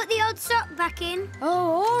 can we put the old sock back in?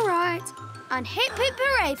 Oh, all right. And hip hip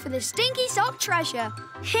hooray for the stinky sock treasure.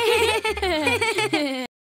 Hey,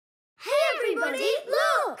 everybody,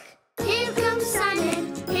 look! Here comes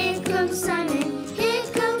Simon, here comes Simon, here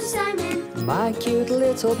comes Simon. My cute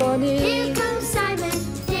little bunny. Here comes Simon,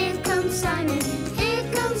 here comes Simon, here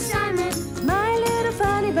comes Simon. My little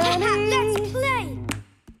funny bunny. Let's play.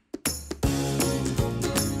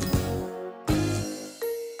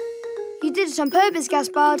 You did it on purpose,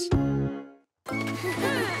 Gaspard.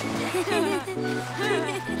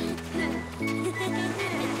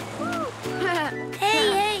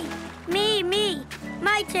 Hey, me.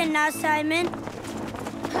 My turn now, Simon.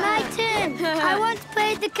 My turn. I want to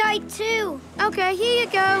play the kite too. OK, here you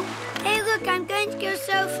go. Hey, look, I'm going to go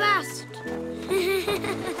so fast.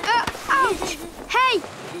 Ouch! Hey,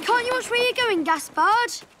 can't you watch where you're going,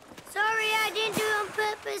 Gaspard? Sorry, I didn't do it on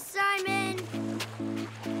purpose, Simon.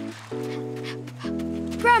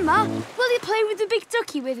 Grandma, will you play with the big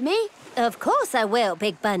ducky with me? Of course I will,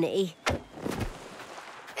 Big Bunny.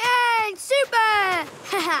 Yay, super!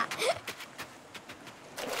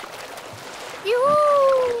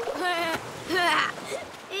 Yoo-hoo!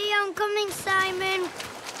 Hey, I'm coming, Simon.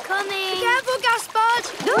 Coming. Be careful, Gaspard!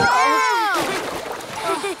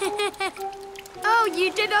 Oh,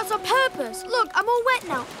 you did that on purpose. Look, I'm all wet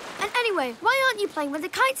now. And anyway, why aren't you playing with the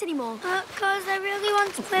kites anymore? Because I really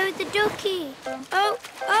want to play with the ducky. Oh,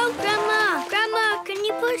 Grandma. Grandma, can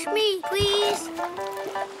you push me, please?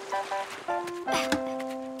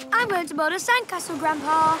 I'm going to build a sandcastle,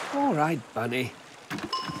 Grandpa. All right, Bunny.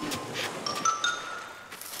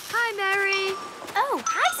 Hi, Mary. Oh,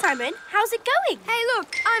 hi, Simon. How's it going? Hey,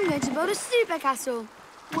 look, I'm going to build a super castle.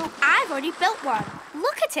 Well, I've already built one.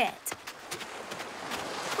 Look at it.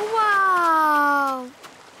 Wow!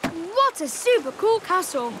 What a super cool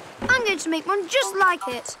castle. I'm going to make one just like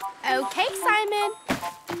it. OK, Simon.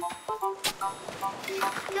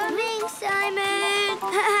 Coming, Simon.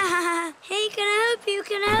 Hey, can I help you?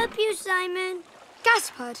 Can I help you, Simon?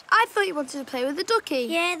 Gaspard, I thought you wanted to play with the ducky.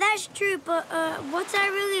 Yeah, that's true, but what I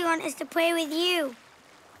really want is to play with you.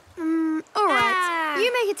 All right.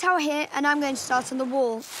 You make a tower here, and I'm going to start on the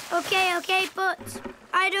wall. Okay, but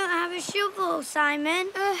I don't have a shovel,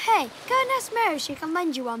 Simon. Hey, go and ask Mary if she can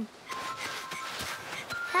lend you one.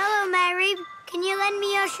 Hello, Mary. Can you lend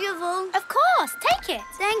me your shovel? Of course. Take it.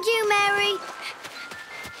 Thank you, Mary.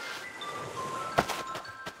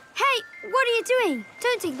 Hey, what are you doing?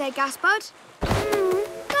 Don't think there, Gaspard.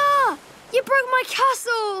 You broke my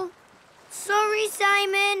castle. Sorry,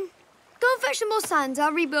 Simon. Go and fetch some more sand.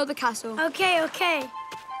 I'll rebuild the castle. Okay.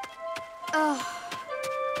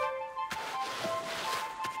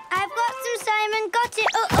 I've got some, Simon. Got it.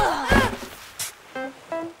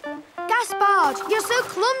 Gaspard, you're so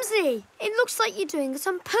clumsy. It looks like you're doing this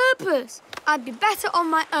on purpose. I'd be better on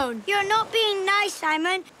my own. You're not being nice,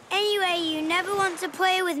 Simon. Anyway, you never want to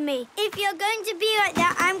play with me. If you're going to be like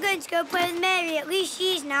that, I'm going to go play with Mary. At least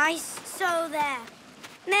she's nice. So there.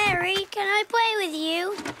 Mary, can I play with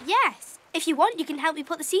you? Yes. If you want, you can help me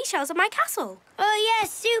put the seashells on my castle. Oh,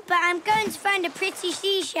 yes, super. I'm going to find a pretty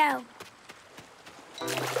seashell.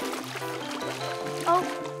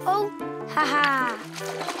 Oh, haha.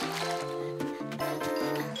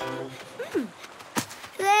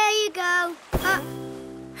 There you go.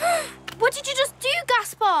 What did you just do,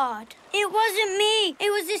 Gaspard? It wasn't me.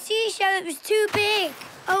 It was the seashell. It was too big.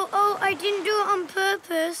 Oh, I didn't do it on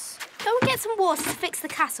purpose. Go and get some water to fix the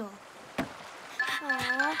castle.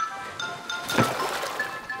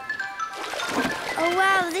 Oh,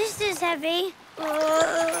 wow, this is heavy.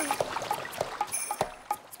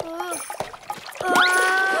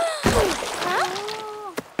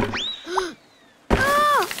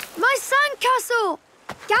 My sandcastle!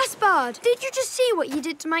 Gaspard, did you just see what you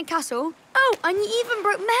did to my castle? Oh, and you even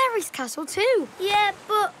broke Mary's castle too. Yeah,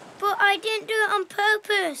 but I didn't do it on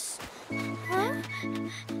purpose.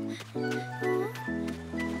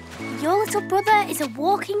 Your little brother is a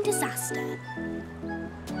walking disaster.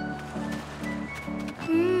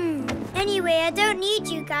 Anyway, I don't need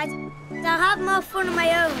you guys. I'll have more fun on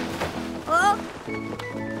my own. Oh.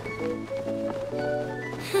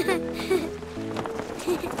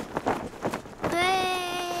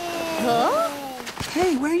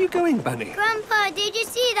 Hey, where are you going, Bunny? Grandpa, did you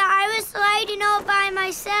see that I was sliding all by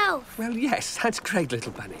myself? Well, yes, that's great,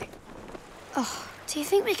 little Bunny. Oh, do you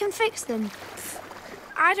think we can fix them?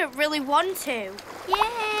 I don't really want to. Yay!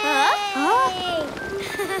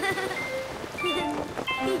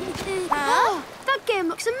 Oh, that game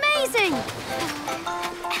looks amazing!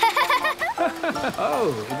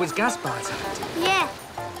 Oh, it was Gaspard's idea. Yeah,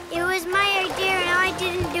 it was my idea and I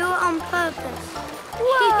didn't do it on purpose.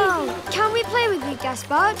 Whoa! Can we play with you,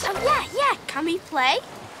 Gaspard? Yeah. Can we play?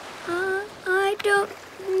 I don't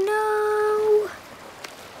know.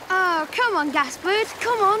 Oh, come on, Gaspard.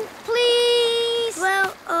 Come on, please.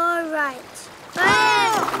 Well, all right.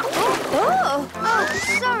 Oh,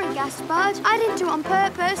 sorry, Gaspard. I didn't do it on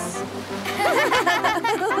purpose.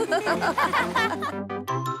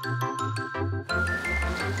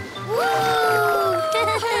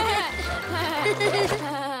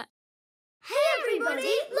 Hey,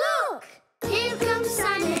 everybody, look! Here comes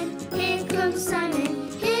Simon, here comes Simon,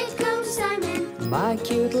 here comes Simon. My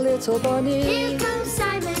cute little bunny. Here comes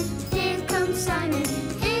Simon, here comes Simon,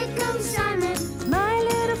 here comes Simon. My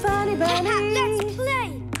little funny bunny. Let's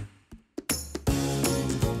play!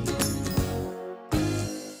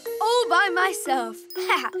 All by myself.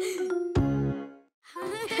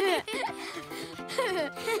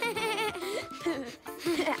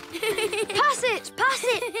 Pass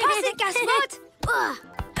it, Gaspard.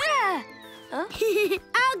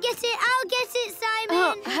 I'll get it,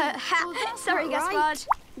 Simon. Sorry, Gaspard. Right.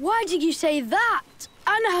 Why did you say that?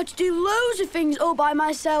 I know how to do loads of things all by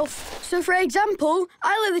myself. So, for example,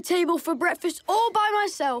 I lay the table for breakfast all by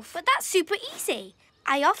myself. But that's super easy.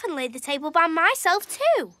 I often lay the table by myself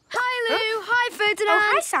too. Hi, Lou. Hi, Ferdinand. Oh,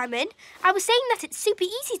 hi, Simon. I was saying that it's super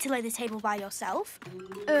easy to lay the table by yourself.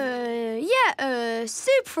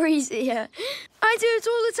 Super easy. I do it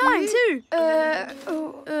all the time, too.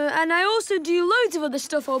 And I also do loads of other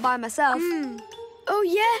stuff all by myself. Oh,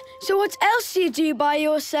 yeah? So what else do you do by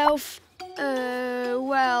yourself?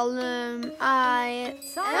 I...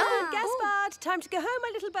 Simon, Gaspard, time to go home, my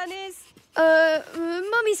little bunnies.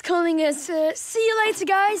 Mummy's calling us. See you later,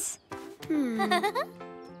 guys.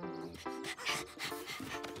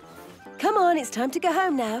 Come on, it's time to go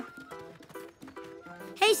home now.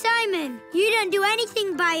 Hey, Simon, you don't do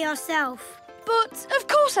anything by yourself. But of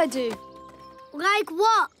course I do. Like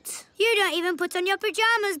what? You don't even put on your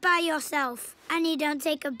pyjamas by yourself. And you don't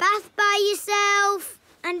take a bath by yourself.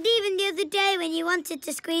 And even the other day when you wanted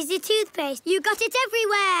to squeeze your toothpaste, you got it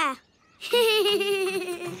everywhere.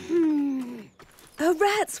 Oh,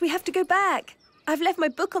 rats, we have to go back. I've left my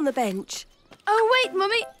book on the bench. Oh, wait,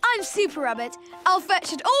 Mummy. I'm Super Rabbit. I'll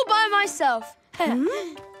fetch it all by myself.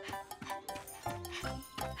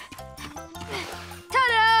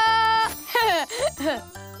 Ta-da!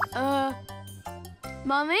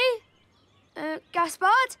 Mummy?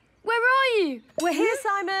 Gaspard? Where are you? We're here,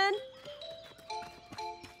 Simon.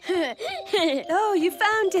 Oh, you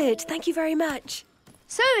found it. Thank you very much.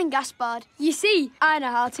 So then, Gaspard, you see, I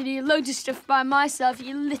know how to do loads of stuff by myself,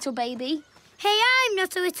 you little baby. Hey, I'm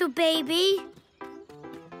not a little baby.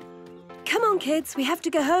 Come on, kids, we have to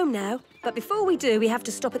go home now. But before we do, we have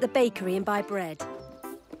to stop at the bakery and buy bread.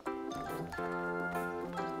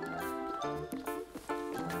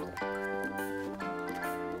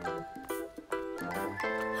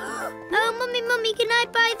 Oh, Mummy, can I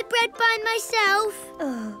buy the bread by myself?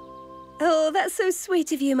 Oh, that's so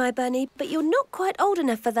sweet of you, my bunny, but you're not quite old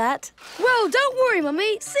enough for that. Well, don't worry,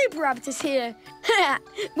 Mummy. Super Rabbit is here.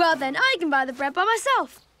 Well, then I can buy the bread by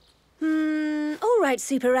myself. All right,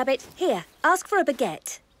 Super Rabbit. Here, ask for a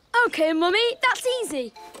baguette. OK, Mummy, that's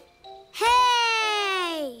easy.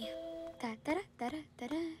 Hey!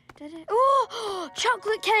 Oh,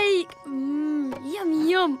 chocolate cake. Yum,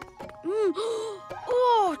 yum.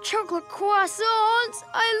 Oh, chocolate croissants.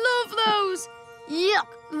 I love those. Yuck,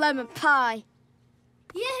 lemon pie.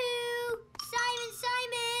 Yoo-hoo!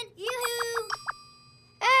 Simon! Yoo-hoo!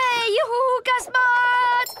 Hey, yoo-hoo,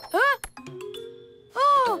 Gaspard! Huh?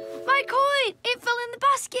 Oh, my coin! It fell in the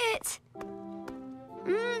basket.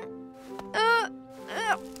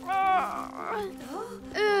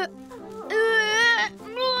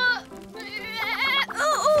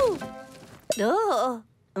 Oh.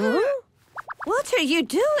 What are you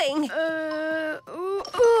doing?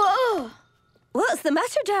 What's the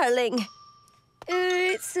matter, darling?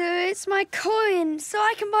 It's my coin, so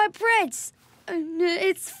I can buy breads.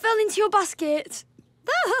 It's fell into your basket.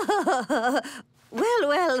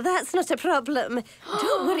 Well, that's not a problem.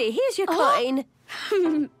 Don't worry, here's your coin.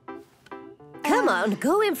 Come on,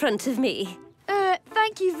 go in front of me.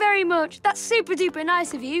 Thank you very much. That's super-duper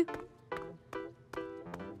nice of you.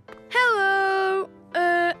 Hello.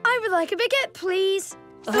 I would like a baguette, please.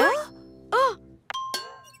 Huh? Oh.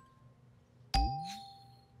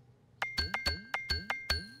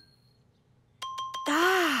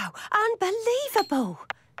 Oh, unbelievable.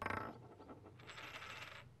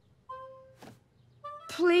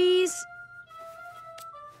 Please.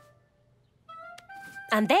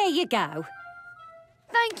 And there you go.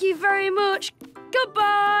 Thank you very much.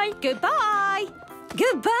 Goodbye. Goodbye.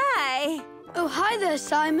 Goodbye. Oh, hi there,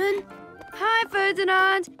 Simon. Hi,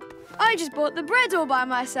 Ferdinand. I just bought the bread all by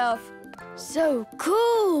myself. So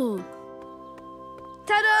cool.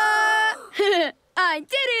 Ta-da! I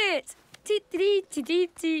did it!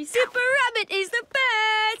 Super Rabbit is the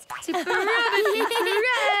best! Super Rabbit is the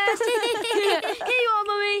best! Here you are,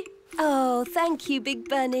 Mummy. Oh, thank you, Big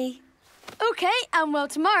Bunny. OK, and well,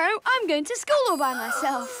 tomorrow I'm going to school all by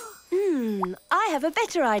myself. I have a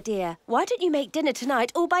better idea. Why don't you make dinner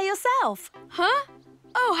tonight all by yourself? Huh?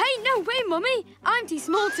 Oh, hey, no way, Mummy. I'm too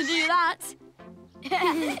small to do that.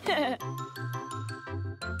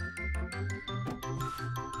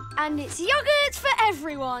 And it's yogurt for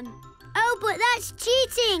everyone. Oh, but that's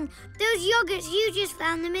cheating. Those yogurts, you just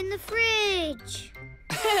found them in the fridge.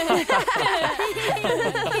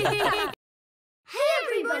 Hey,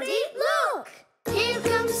 everybody, look! Here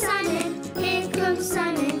comes Simon, here comes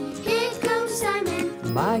Simon, here comes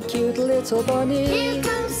Simon. My cute little bunny. Here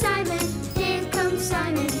comes Simon, here comes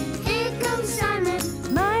Simon, here comes Simon.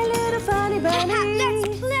 My little funny bunny.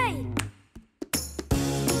 Let's play!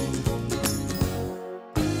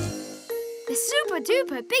 The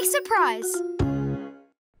super-duper big surprise.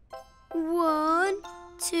 1,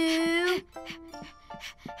 2,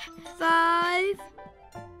 5,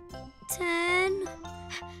 10.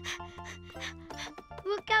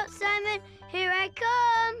 Look out, Simon. Here I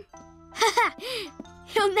come.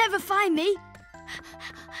 You'll never find me.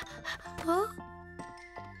 Huh?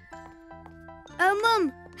 Oh,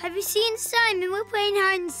 Mum, have you seen Simon? We're playing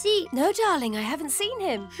hide and seek. No, darling, I haven't seen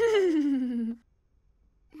him.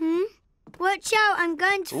 Watch out, I'm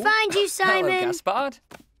going to find you, Simon. Hello, Gaspard.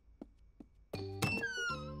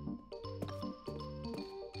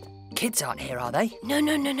 Kids aren't here, are they? No,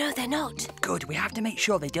 they're not. Good, we have to make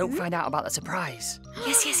sure they don't find out about the surprise.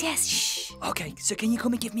 Yes, shh. OK, so can you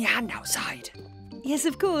come and give me a hand outside? Yes,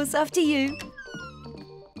 of course, after you.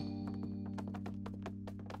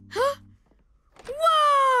 Huh?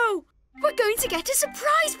 Whoa! We're going to get a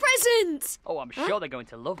surprise present! Oh, I'm sure they're going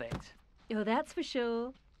to love it. Oh, that's for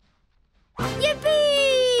sure.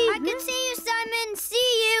 Yippee! I can see you, Simon. See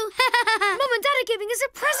you. Mum and Dad are giving us a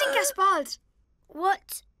present, Gaspard.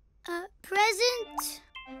 What? A present?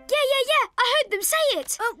 Yeah. I heard them say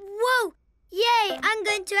it. Oh, whoa. Yay, I'm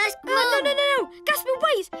going to ask Mum. No. Gaspard,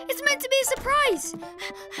 wait. It's meant to be a surprise.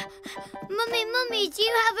 Mummy, do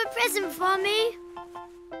you have a present for me?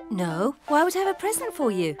 No, why would I have a present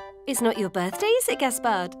for you? It's not your birthday, is it,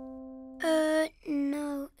 Gaspard?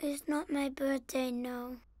 No, it's not my birthday,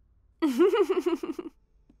 no.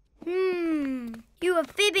 You are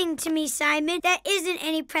fibbing to me, Simon. There isn't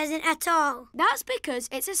any present at all. That's because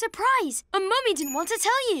it's a surprise, and Mummy didn't want to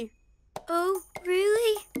tell you. Oh,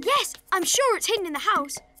 really? Yes, I'm sure it's hidden in the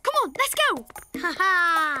house. Come on, let's go.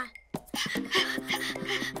 Ha-ha!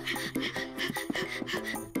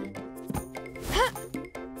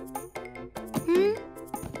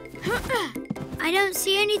 I don't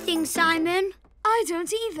see anything, Simon. I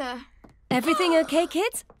don't either. Everything okay,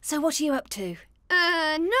 kids? So what are you up to?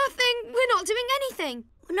 Nothing. We're not doing anything.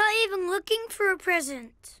 We're not even looking for a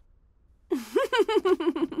present.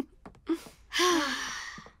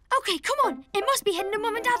 Okay, come on. It must be hidden in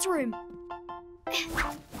Mum and Dad's room.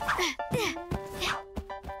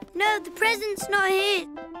 No, the present's not here.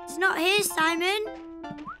 It's not here, Simon.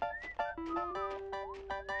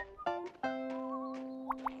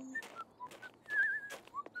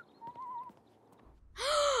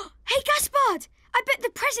 Hey, Gaspard! I bet the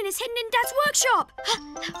present is hidden in Dad's workshop.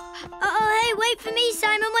 Hey, wait for me,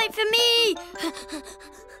 Simon, wait for me!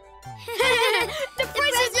 The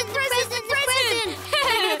present!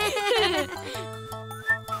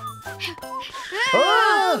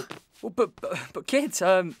 Oh! Well, but kids,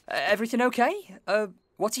 everything okay?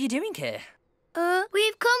 What are you doing here?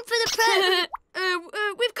 We've come for the present.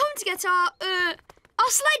 We've come to get our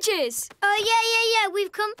sledges. Yeah,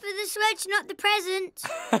 we've come for the sledge, not the present.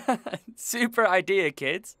 Super idea,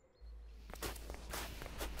 kids.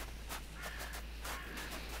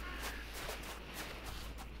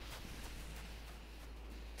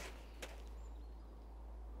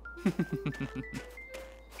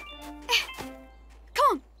 Come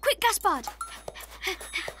on, quick, Gaspard.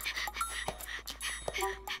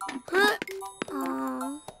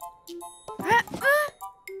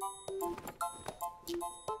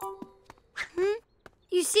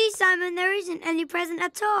 You see, Simon, there isn't any present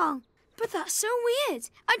at all. But that's so weird.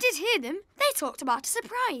 I did hear them. They talked about a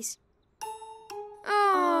surprise.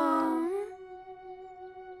 Oh.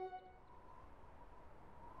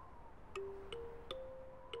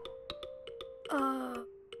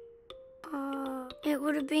 It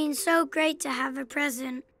would have been so great to have a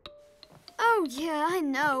present. Oh, yeah, I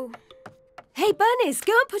know. Hey, bunnies,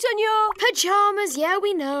 go and put on your... Pyjamas, yeah,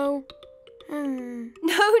 we know.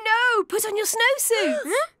 No, put on your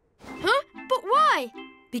snowsuits. Huh? But why?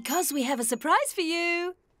 Because we have a surprise for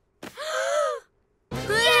you.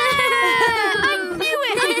 I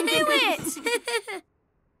knew it!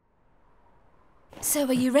 So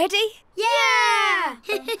are you ready? Yeah!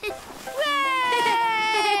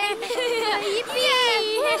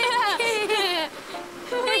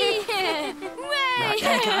 Right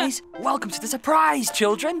there, guys. Welcome to the surprise,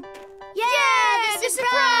 children. Yeah, the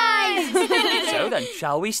surprise! So then,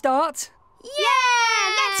 shall we start? Yeah,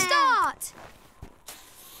 let's start!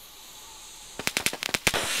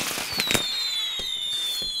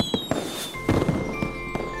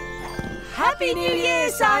 Happy New Year,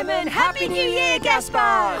 Simon! Happy New Year,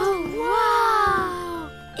 Gaspard! Oh, wow!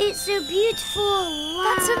 It's so beautiful.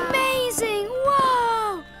 Wow. That's amazing!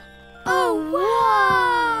 Wow! Oh,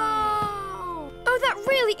 wow! Oh, that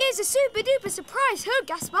really is a super-duper surprise, huh,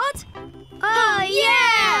 Gaspard? Oh,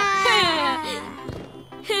 yeah!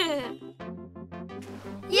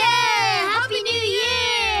 Yeah! Happy New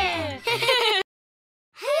Year!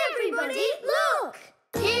 Hey, everybody, look!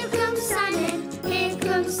 Here comes Simon, here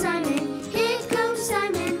comes Simon, here comes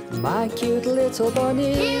Simon. My cute little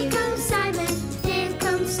bunny. Here comes Simon, here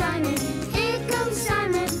comes Simon, here comes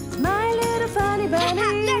Simon. My little funny bunny.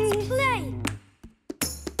 Let's play!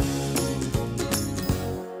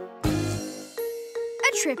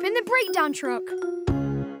 A trip in the breakdown truck.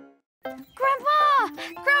 Grandpa!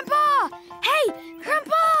 Grandpa! Hey,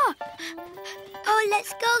 Grandpa! Oh,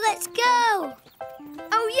 let's go!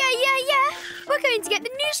 Oh, yeah. We're going to get the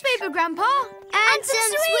newspaper, Grandpa. And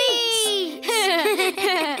some sweets!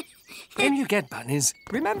 In you get, bunnies.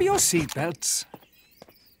 Remember your seatbelts.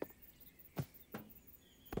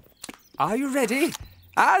 Are you ready?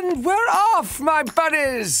 And we're off, my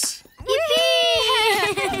bunnies! Yippee!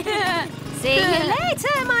 See you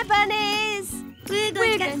later, my bunnies! We're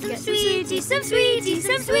going to get some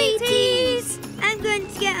sweeties! I'm going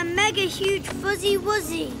to get a mega huge fuzzy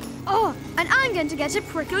wuzzy. Oh, and I'm going to get a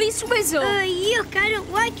prickly swizzle. Yuck, I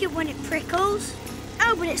don't like it when it prickles.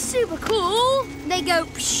 Oh, but it's super cool. They go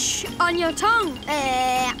psh on your tongue.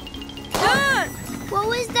 What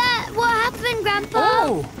was that? What happened,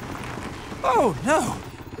 Grandpa? Oh, no.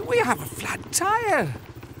 We have a flat tire.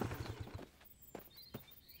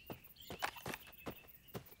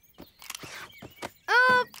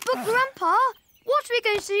 But Grandpa, what are we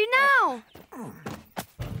going to do now?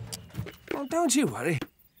 Well, don't you worry.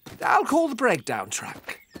 I'll call the breakdown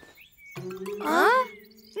truck. Huh?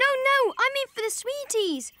 No, I mean for the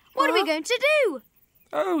sweeties. What are we going to do?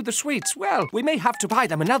 Oh, the sweets. Well, we may have to buy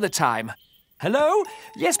them another time. Hello?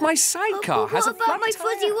 Yes, my sidecar has a flat What about my tyre.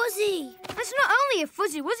 fuzzy wuzzy? It's not only a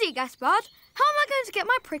fuzzy wuzzy, Gaspard. How am I going to get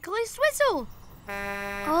my prickly swizzle?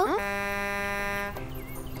 Oh?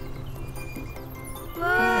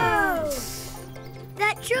 Whoa!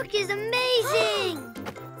 That truck is amazing!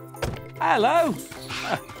 Hello.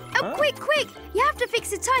 Oh, quick! You have to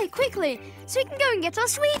fix the tyre quickly so we can go and get our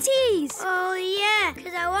sweeties. Oh, yeah,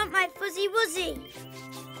 because I want my fuzzy wuzzy.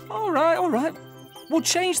 All right. We'll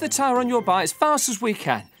change the tyre on your bike as fast as we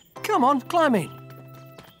can. Come on, climb in.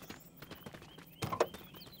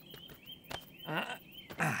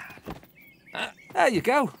 There you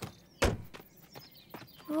go.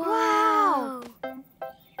 Wow!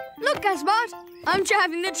 Look, Gaspard, I'm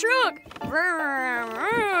driving the truck.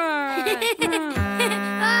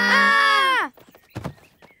 Ah!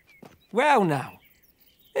 Well now,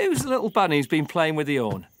 who's the little bunny who's been playing with the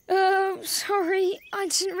horn? Sorry, I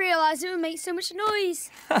didn't realise it would make so much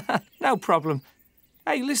noise. No problem.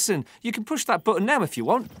 Hey, listen, you can push that button now if you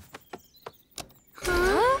want.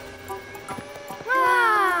 Huh?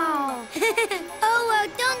 Wow! Oh, well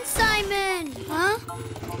done, Simon! Huh?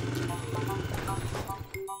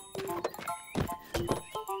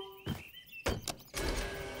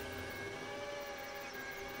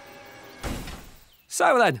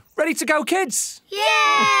 So then, ready to go, kids?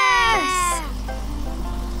 Yes!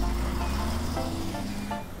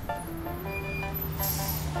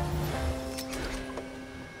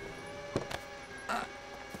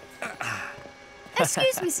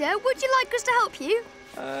 Excuse me, sir, would you like us to help you?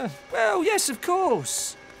 Well, yes, of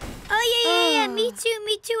course. Oh, yeah, me too,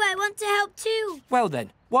 I want to help too. Well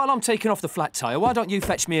then, while I'm taking off the flat tyre, why don't you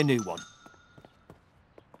fetch me a new one?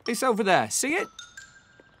 It's over there, see it?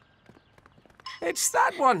 It's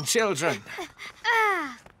that one, children.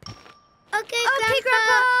 Okay,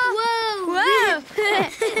 Grandpa. Whoa!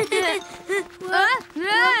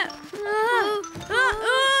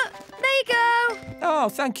 There you go. Oh,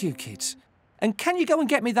 thank you, kids. And can you go and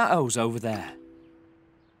get me that hose over there?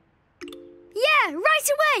 Yeah, right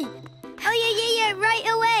away. Oh, yeah, right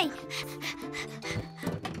away.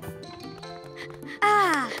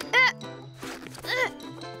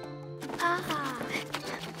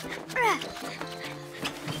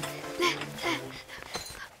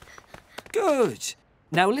 Good.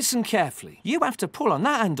 Now listen carefully. You have to pull on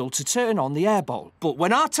that handle to turn on the air bolt. But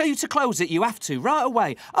when I tell you to close it, you have to right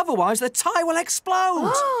away. Otherwise, the tyre will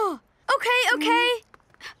explode. Oh, okay.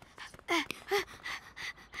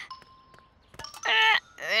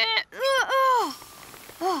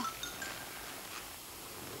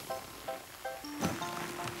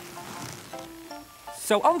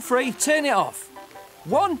 So on three, turn it off.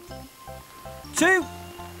 1, 2,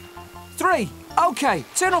 3. OK,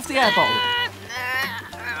 turn off the air bolt.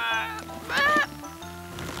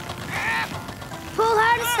 Pull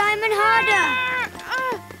harder, Simon, harder.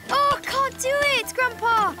 Oh, I can't do it,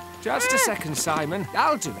 Grandpa. Just a second, Simon.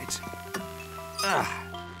 I'll do it.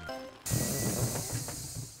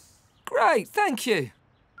 Great, thank you.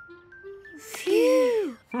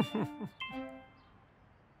 Phew.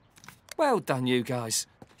 Well done, you guys.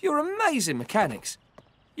 You're amazing mechanics.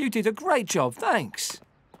 You did a great job, thanks.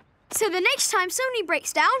 So the next time somebody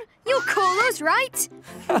breaks down, you'll call us, right?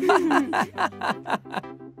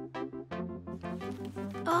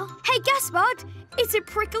 Oh, Hey, Gaspard, it's a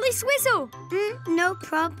prickly swizzle. no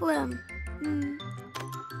problem.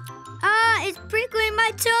 Ah, it's prickling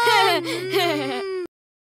my tongue.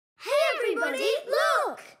 Hey everybody,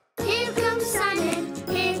 look! Here comes Simon,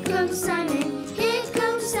 here comes Simon, here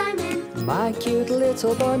comes Simon. My cute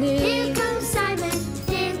little bunny. Here comes Simon,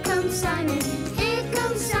 here comes Simon, here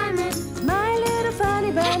comes Simon. My little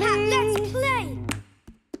funny bunny. Let's play.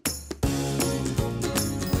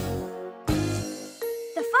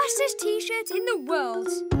 The fastest T-shirt in the world.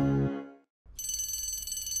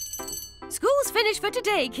 School's finished for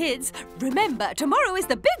today, kids. Remember, tomorrow is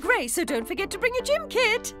the big race, so don't forget to bring your gym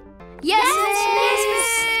kit. Yes.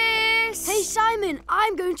 Hey, Simon,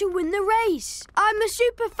 I'm going to win the race. I'm the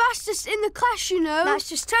super fastest in the class, you know. That's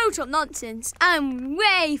just total nonsense. I'm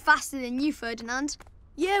way faster than you, Ferdinand.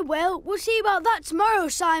 Yeah, well, we'll see about that tomorrow,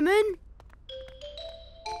 Simon.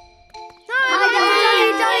 Hi,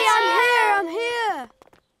 Daddy, I'm here.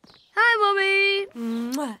 Hi, Mummy.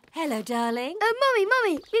 Mwah. Hello, darling.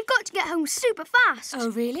 Mummy, we've got to get home super fast. Oh,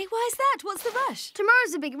 really? Why's that? What's the rush?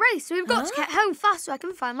 Tomorrow's a big race, so we've got to get home fast so I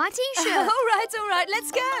can find my T-shirt. All right,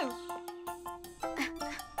 let's go.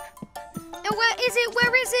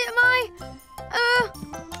 Where is it,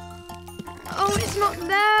 Oh, it's not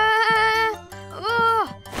there. Oh,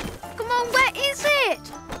 come on, where is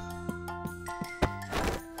it?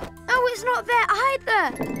 Oh, it's not there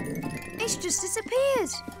either. It's just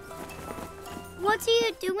disappeared. What are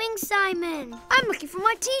you doing, Simon? I'm looking for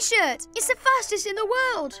my T-shirt. It's the fastest in the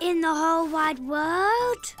world. In the whole wide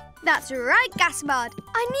world? That's right, Gaspard.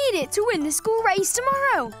 I need it to win the school race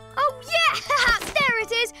tomorrow. Oh, yeah! There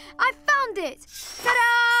it is. I found it.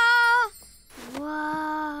 Ta-da!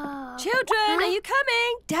 Whoa. Children, are you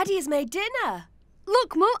coming? Daddy has made dinner.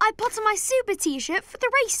 Look, Mum, I put on my super T-shirt for the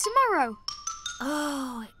race tomorrow.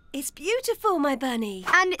 Oh, it's beautiful, my bunny.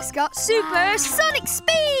 And it's got supersonic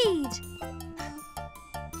speed.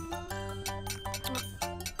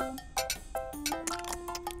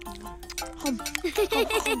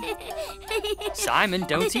 Simon,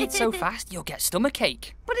 don't eat so fast. You'll get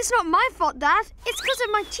stomachache. But it's not my fault, Dad. It's because of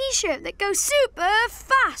my T-shirt that goes super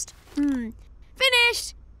fast.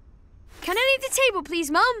 Finished. Can I leave the table, please,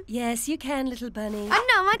 Mum? Yes, you can, little bunny. And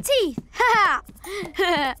now my teeth. Ha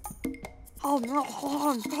ha.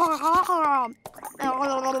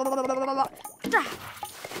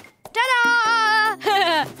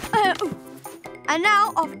 Ta-da! And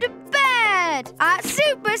now off to bed at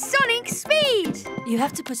supersonic speed. You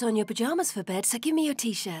have to put on your pyjamas for bed, so give me your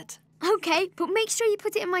T-shirt. OK, but make sure you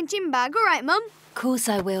put it in my gym bag, all right, Mum? Of course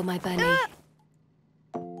I will, my bunny.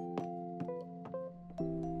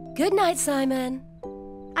 Good night, Simon.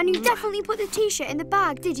 And you definitely put the T-shirt in the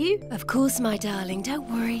bag, did you? Of course, my darling. Don't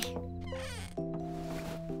worry.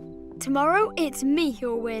 Tomorrow, it's me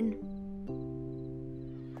who'll win.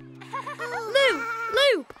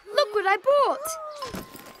 Lou, look what I bought.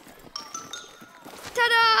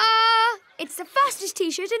 Ta-da! It's the fastest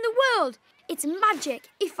T-shirt in the world. It's magic.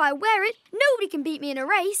 If I wear it, nobody can beat me in a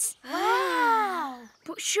race. Wow!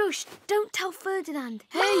 But shush, don't tell Ferdinand.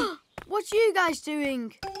 Hey, what are you guys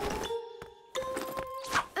doing?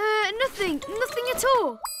 Nothing at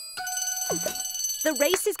all. The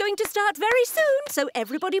race is going to start very soon, so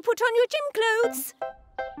everybody put on your gym clothes.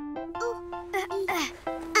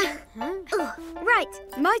 Right,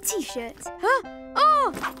 my T-shirt. Huh?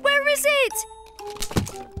 Oh, where is it?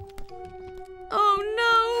 Oh,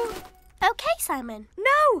 no. OK, Simon.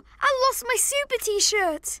 No, I lost my super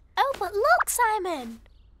T-shirt. Oh, but look, Simon.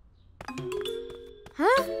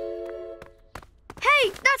 Huh?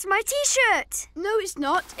 Hey, that's my T-shirt. No, it's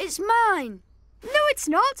not. It's mine. No, it's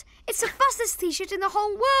not. It's the fastest T-shirt in the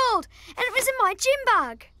whole world, and it was in my gym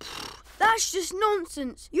bag. That's just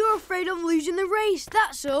nonsense. You're afraid of losing the race,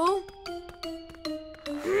 that's all.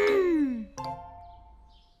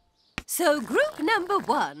 So, group number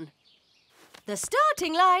 1. The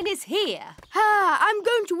starting line is here. Ha! I'm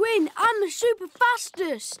going to win. I'm the super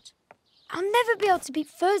fastest. I'll never be able to beat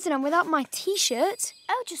Ferdinand without my T-shirt.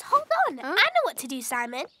 Oh, just hold on. I know what to do,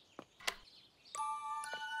 Simon.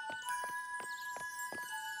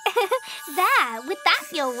 There, with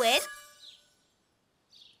that you'll win.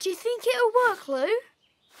 Do you think it'll work, Lou?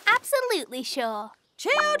 Absolutely sure.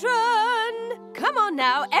 Children! Come on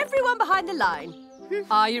now, everyone behind the line.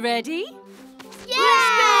 Are you ready?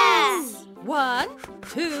 Yes! 1,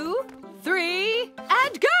 2, 3,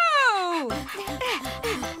 and go!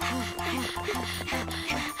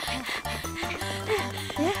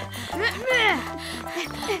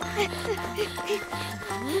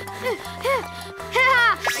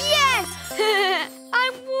 Yes! I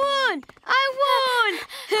won!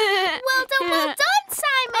 Well done,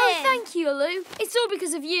 Simon! Oh, thank you, Lou. It's all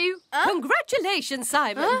because of you. Congratulations,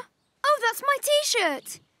 Simon. Huh? Oh, that's my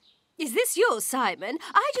T-shirt. Is this yours, Simon?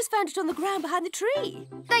 I just found it on the ground behind the tree.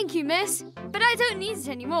 Thank you, miss. But I don't need it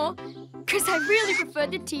anymore, because I really prefer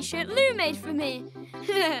the T-shirt Lou made for me.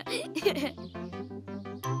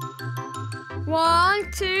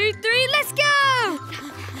 1, 2, 3, let's go!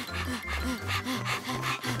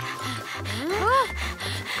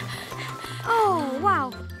 Oh,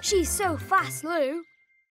 wow. She's so fast, Lou.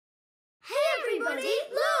 Hey, everybody,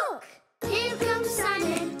 look! Here comes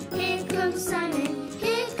Simon, here comes Simon,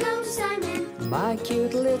 here comes Simon. My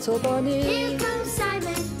cute little bunny. Here comes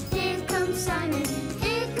Simon, here comes Simon,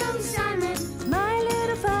 here comes Simon. My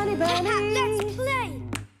little funny bunny. Let's play!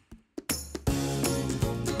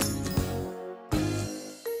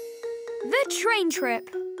 The train trip.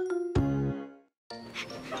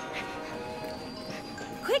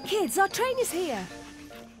 Quick, kids, our train is here.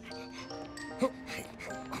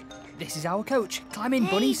 This is our coach. Climb in,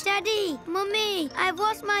 bunnies. Hey, Daddy, Mummy, I've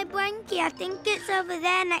lost my blankie. I think it's over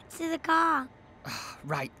there next to the car.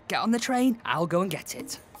 Right, get on the train. I'll go and get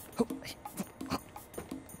it.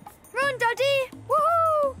 Run, Daddy!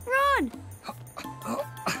 Woohoo! Run!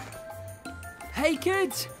 Hey,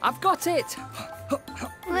 kids, I've got it.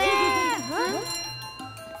 Where?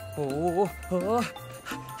 Oh.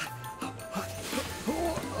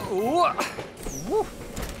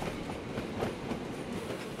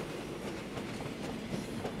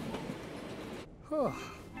 Oh.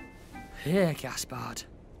 Here, Gaspard.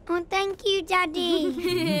 Oh, thank you,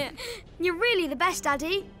 Daddy. You're really the best,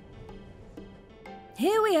 Daddy.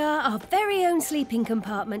 Here we are, our very own sleeping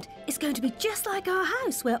compartment. It's going to be just like our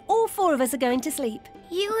house, where all 4 of us are going to sleep.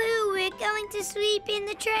 Yoo-hoo, we're going to sleep in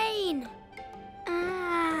the train.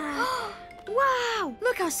 Ah. Wow!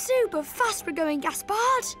 Look how super fast we're going,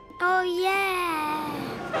 Gaspard. Oh, yeah.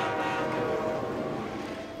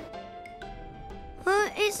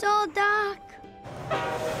 It's all dark.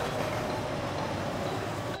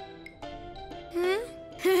 Huh?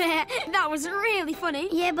 That was really funny.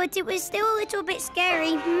 Yeah, but it was still a little bit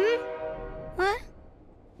scary. What?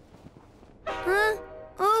 Huh?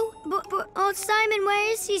 Oh, Simon,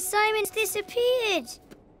 where is he? Simon's disappeared.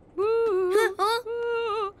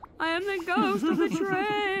 I am the ghost of the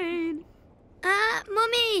train.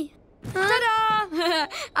 Mummy. Ta-da!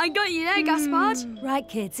 I got you there, Gaspard. Right,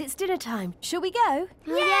 kids, it's dinner time. Shall we go?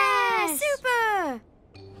 Yeah, super!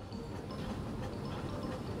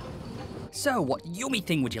 So, what yummy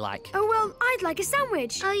thing would you like? Oh, well, I'd like a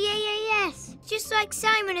sandwich. Oh, yes. Just like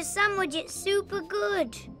Simon, a sandwich, it's super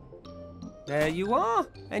good. There you are.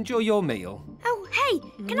 Enjoy your meal. Oh, hey,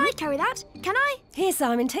 can I carry that? Can I? Here,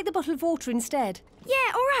 Simon, take the bottle of water instead.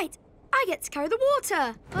 Yeah, all right. I get to carry the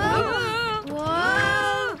water. Whoa!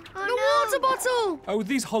 The water bottle! Oh,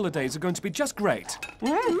 these holidays are going to be just great.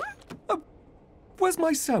 Where's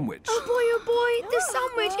my sandwich? Oh, boy, the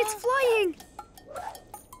sandwich, it's flying.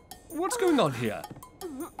 What's going on here?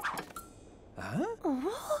 Huh?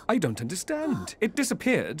 I don't understand. It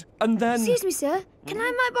disappeared, and then... Excuse me, sir. Can I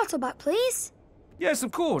have my bottle back, please? Yes,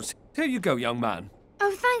 of course. Here you go, young man.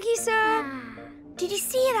 Oh, thank you, sir. Did you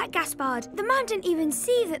see that, Gaspard? The man didn't even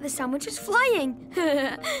see that the sandwich was flying.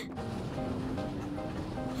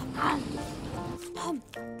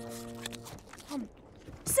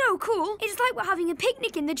 So cool. It's like we're having a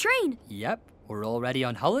picnic in the train. Yep, we're already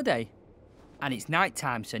on holiday. And it's night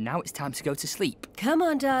time, so now it's time to go to sleep. Come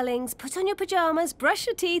on, darlings. Put on your pyjamas, brush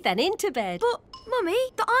your teeth, and into bed. But, Mummy,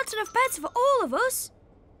 there aren't enough beds for all of us.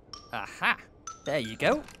 Aha! There you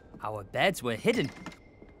go. Our beds were hidden.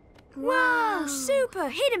 Wow, super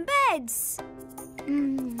hidden beds.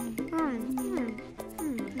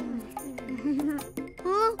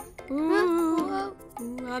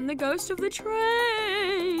 I'm the ghost of the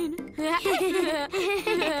train.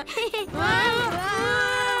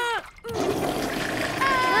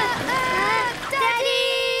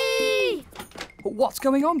 Daddy! What's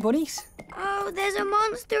going on, bunnies? Oh, there's a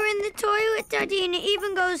monster in the toilet, Daddy, and it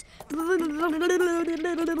even goes...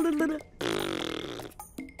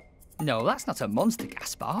 No, that's not a monster,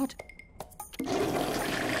 Gaspard.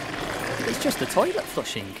 It's just the toilet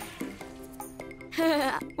flushing.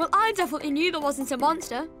 Well, I definitely knew there wasn't a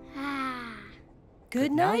monster.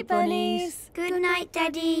 Good night, bunnies. Good night,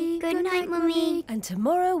 Daddy. Good night, Mummy. And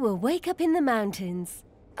tomorrow we'll wake up in the mountains.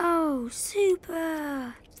 Oh,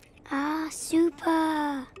 super. Ah,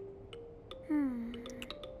 super.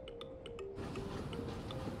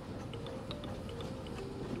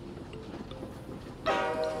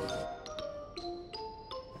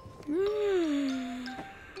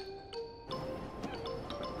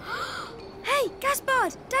 Hey,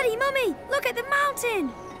 Gaspard! Daddy, Mummy! Look at the mountain!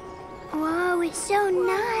 Whoa, it's so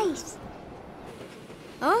nice.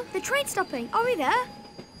 Oh, the train's stopping. Are we there?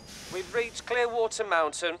 We've reached Clearwater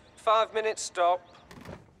Mountain. 5 minutes stop.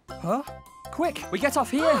 Huh? Quick, we get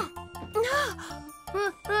off here.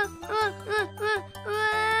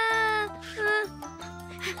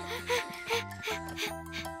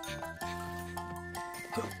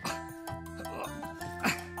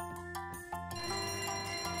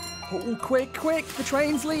 Oh, quick, the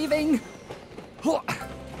train's leaving.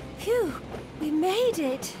 Phew, we made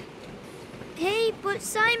it. Hey, but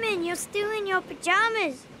Simon, you're still in your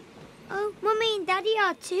pyjamas. Oh, Mummy and Daddy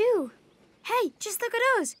are too. Hey, just look at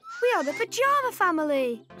us. We are the pyjama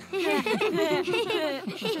family.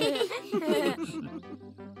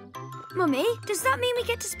 Mummy, does that mean we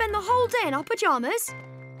get to spend the whole day in our pyjamas?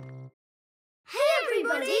 Hey,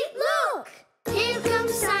 everybody, look! Here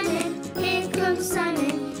comes Simon, here comes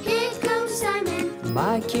Simon, here comes Simon.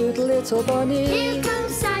 My cute little bunny. Here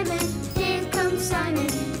comes Simon, here comes Simon,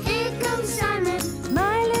 here comes Simon.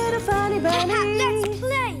 My little funny bunny. Let's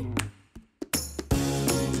play!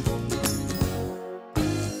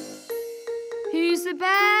 Who's the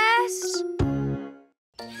best?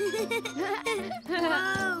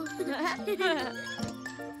 Whoa.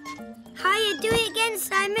 Higher, do it again,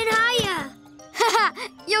 Simon, higher.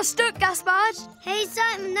 You're stuck, Gaspard. Hey,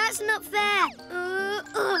 Simon, that's not fair.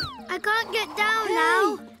 I can't get down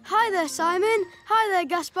now. Hi there, Simon. Hi there,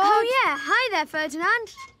 Gaspard. Oh, yeah. Hi there,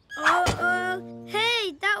 Ferdinand. Uh-oh.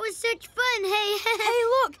 Hey, that was such fun. Hey. Hey,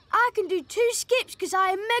 look, I can do 2 skips because I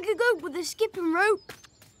am mega good with the skipping rope.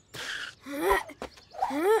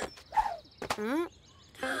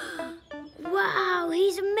 Wow,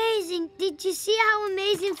 he's amazing. Did you see how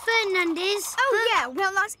amazing Ferdinand is? Oh, yeah,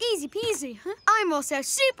 well, that's easy peasy. I'm also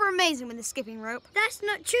super amazing with the skipping rope. That's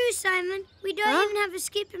not true, Simon. We don't even have a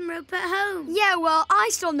skipping rope at home. Yeah, well, I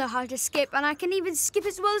still know how to skip, and I can even skip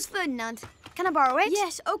as well as Ferdinand. Can I borrow it?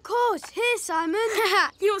 Yes, of course. Here, Simon.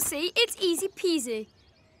 You'll see, it's easy peasy.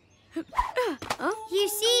 You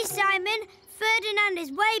see, Simon, Ferdinand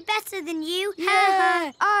is way better than you.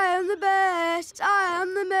 Yeah, I am the best. I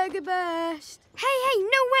am the mega best. Hey,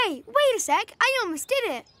 no way. Wait a sec. I almost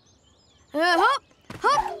did it. Hop,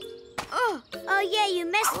 hop. Oh, yeah, you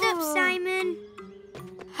messed up, Simon.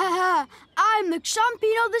 Haha, I'm the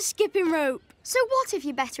champion of the skipping rope. So what if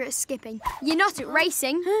you're better at skipping? You're not at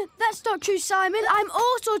racing. That's not true, Simon. I'm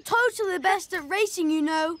also totally the best at racing, you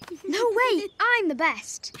know. No way. I'm the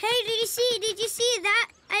best. Hey, did you see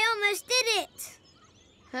that? I almost did it.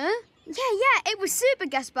 Huh? Yeah, it was super,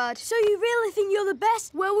 Gaspard. So you really think you're the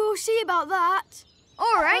best? Well, we'll see about that.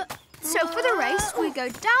 All right. So for the race, we go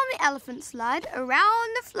down the elephant slide,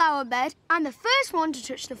 around the flower bed, and the first one to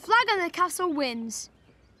touch the flag on the castle wins.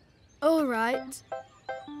 All right.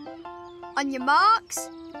 On your marks,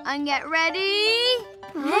 and get ready.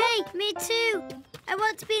 Hey, me too. I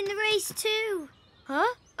want to be in the race too.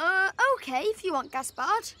 Huh? Okay, if you want,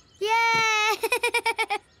 Gaspard. Yeah!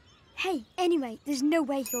 Hey, anyway, there's no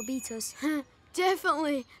way he'll beat us.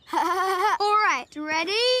 Definitely. All right,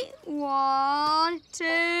 ready? 1,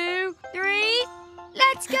 2, 3.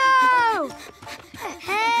 Let's go!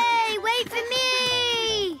 Hey, wait for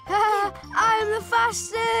me! I'm the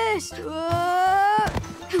fastest. Whoa.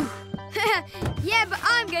 Yeah, but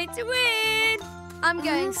I'm going to win. I'm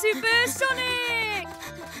going supersonic.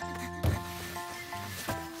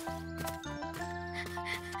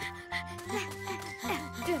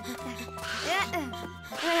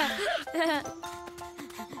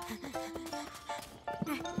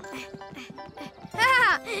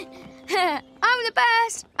 I'm the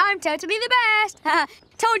best. I'm totally the best.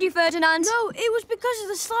 Told you, Ferdinand. No, it was because of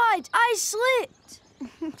the slide. I slipped.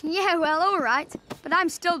 Yeah, well, all right. But I'm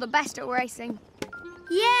still the best at racing.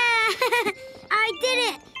 Yeah! I did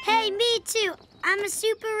it! Hey, me too. I'm a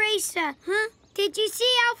super racer. Huh? Did you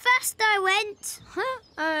see how fast I went? Huh?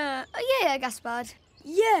 Yeah, Gaspard.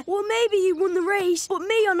 Yeah, well, maybe you won the race, but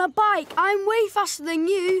me on a bike, I'm way faster than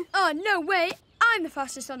you. Oh, no way. I'm the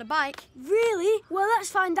fastest on a bike. Really? Well, let's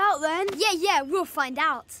find out then. Yeah, we'll find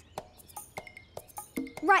out.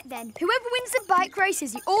 Right then, whoever wins the bike race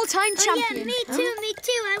is the all-time champion. Yeah, me too.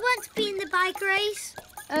 I want to be in the bike race.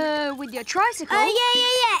 With your tricycle?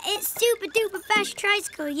 Oh, yeah. It's super duper fast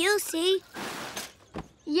tricycle, you'll see.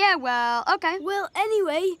 Yeah, well, okay. Well,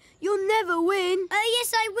 anyway, you'll never win. Oh,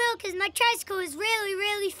 yes, I will, because my tricycle is really,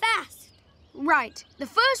 really fast. Right. The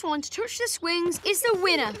first one to touch the swings is the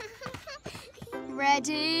winner.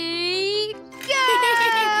 Ready,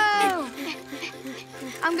 go!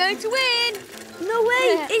 I'm going to win. No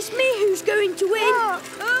way, it's me who's going to win.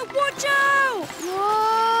 Watch out!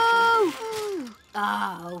 Whoa!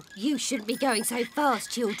 Oh, you shouldn't be going so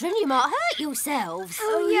fast, children. You might hurt yourselves.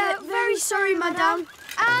 Oh, yeah, very sorry, madame.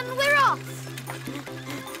 And we're off.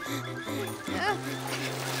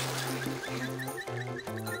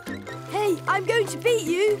 Hey, I'm going to beat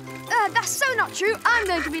you. That's so not true. I'm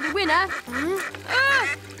going to be the winner.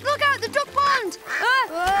 Look out, the duck pond.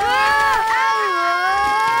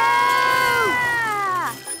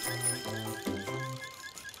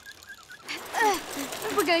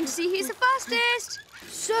 We're going to see who's the fastest.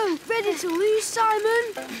 So, ready to lose,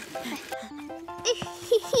 Simon?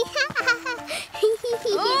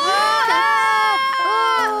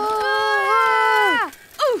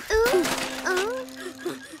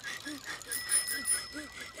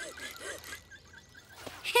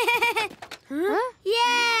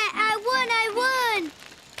 Yeah, I won.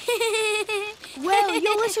 Well,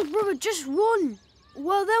 your little brother just won.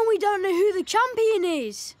 Well, then we don't know who the champion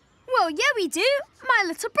is. Well, yeah, we do. My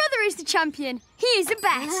little brother is the champion. He is the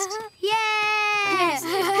best. Yes!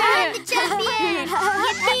 I'm the champion!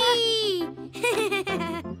 Yippee!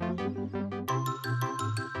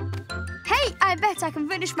 Hey, I bet I can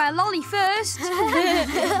finish my lolly first. Hey,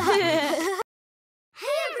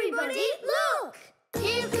 everybody, look!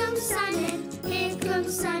 Here comes Simon, here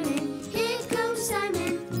comes Simon, here comes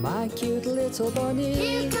Simon. My cute little bunny.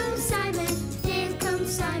 Here comes Simon, here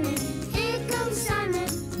comes Simon, here comes Simon.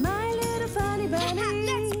 My little funny bunny.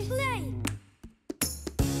 Let's play.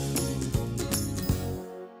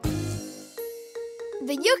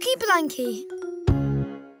 The Yucky Blankie.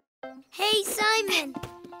 Hey, Simon.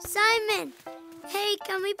 Simon. Hey,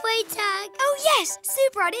 can we play tag? Oh, yes.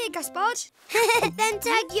 Super idea, Gaspard. Then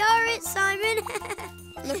tag you're it, Simon.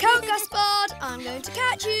 Look out, Gaspard. I'm going to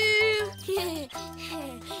catch you.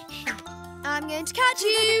 I'm going to catch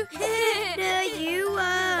you. No, you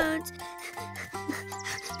won't.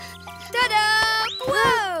 Ta-da!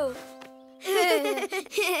 Whoa!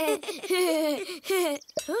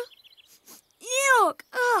 Huh? Yuck!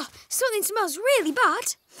 Oh, something smells really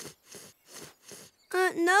bad.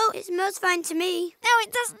 No, it smells fine to me. No,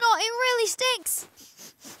 it does not. It really stinks.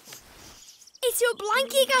 It's your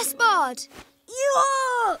blankie, Gaspard.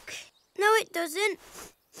 Yuck! No, it doesn't.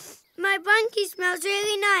 My blankie smells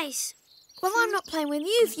really nice. Well, I'm not playing with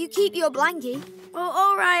you if you keep your blankie. Oh,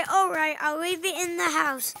 all right. I'll leave it in the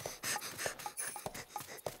house.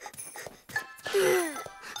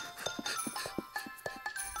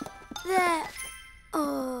 There.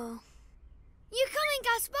 Oh. You coming,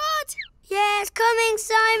 Gaspard? Yes, coming,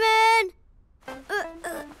 Simon.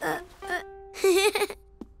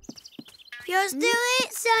 You're still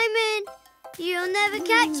it, Simon. You'll never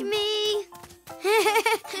catch me.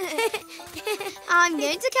 I'm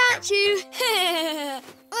going to catch you.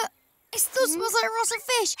 It still smells like rotten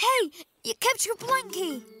fish. Hey, you kept your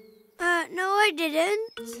blankie. No, I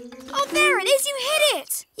didn't. Oh, there it is. You hid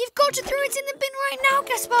it. You've got to throw it in the bin right now,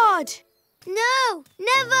 Gaspard. No,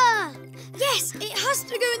 never. Yes, it has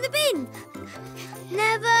to go in the bin.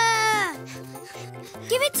 Never.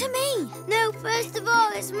 Give it to me. No, first of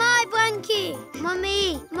all, it's my blankie.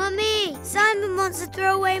 Mummy, Simon wants to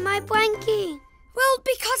throw away my blankie. Well,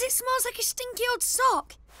 because it smells like a stinky old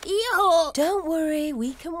sock. Yuck. Don't worry,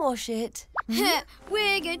 we can wash it.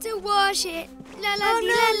 We're going to wash it. La la Oh, dee,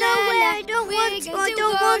 no, la, no la, way. la. I don't We're want to. going I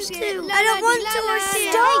don't want wash to. it. La, I don't la, want dee, to la, wash la.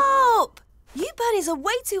 it. Stop! You bunnies are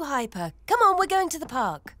way too hyper. Come on, we're going to the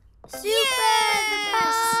park. Super, the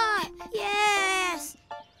park. Yes.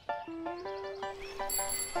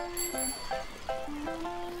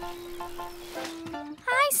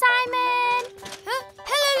 Hi, Simon.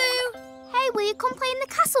 Hello, Lou. Hey, will you come play in the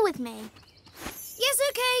castle with me? Yes,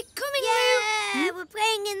 okay. Coming, Yeah, we're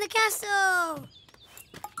playing in the castle.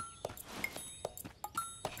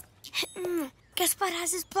 Lou. Gaspard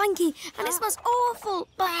has his blankie and it smells awful.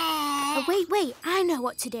 Oh, wait. I know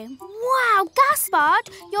what to do. Wow, Gaspard,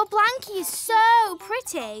 your blankie is so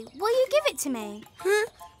pretty. Will you give it to me? Huh?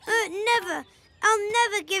 Never. I'll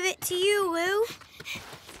never give it to you, Lou.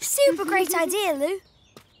 Super great idea, Lou.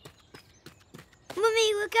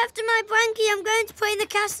 Mummy, look after my blankie. I'm going to play in the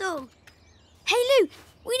castle. Hey, Lou,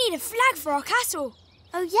 we need a flag for our castle.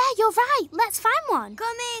 Oh, yeah, you're right. Let's find one.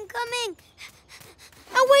 Coming.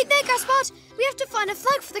 Oh, wait there, Gaspard. We have to find a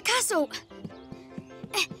flag for the castle.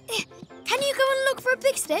 Can you go and look for a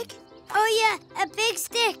big stick? Oh, yeah, a big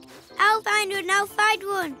stick. I'll find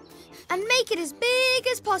one. And make it as big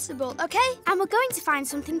as possible, okay? And we're going to find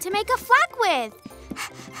something to make a flag with.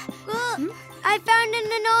 Look, I found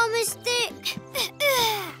an enormous stick.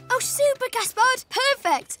 Oh, super, Gaspard.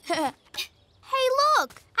 Perfect. Hey,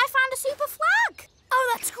 look. I found a super flag.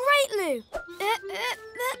 Oh, that's great, Lou.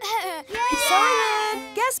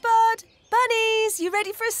 Simon, Gaspard, bunnies, you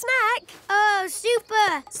ready for a snack? Oh,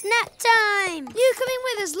 super. Snack time. You coming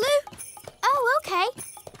with us, Lou? Oh, okay.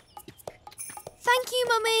 Thank you,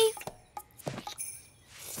 Mummy.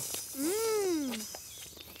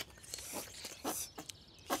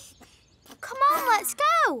 Come on, let's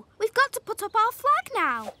go. We've got to put up our flag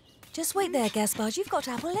now. Just wait there, Gaspard. You've got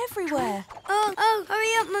apple everywhere. Oh,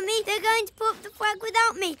 hurry up, Mummy. They're going to put up the flag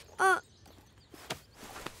without me.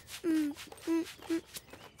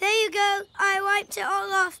 There you go. I wiped it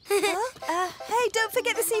all off. Hey, don't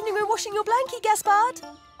forget this evening we're washing your blankie, Gaspard.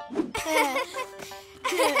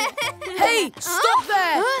 Hey, stop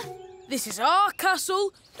there! This is our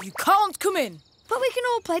castle. You can't come in. But we can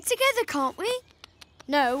all play together, can't we?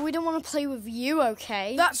 No, we don't want to play with you,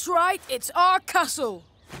 okay? That's right, it's our castle.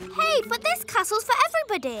 Hey, but this castle's for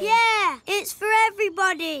everybody. Yeah, it's for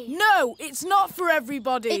everybody. No, it's not for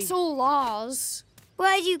everybody. It's all ours.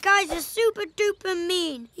 Well, you guys are super duper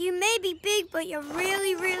mean. You may be big, but you're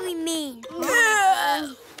really, really mean.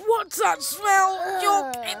 What's that smell?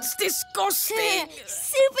 Yuck, it's disgusting.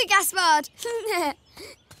 Super, Gaspard.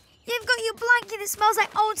 You've got your blanket that smells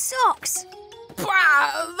like old socks.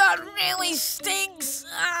 Bah, that really stinks.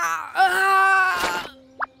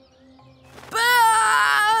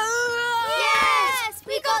 Yes,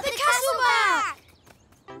 we got the castle back.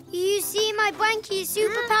 You see, my blankie is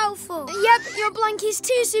super powerful. Yep, your blankie's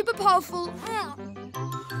too super powerful.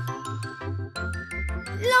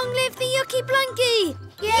 Long live the Yucky Blankie!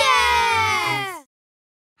 Yeah!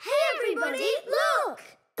 Hey everybody, look!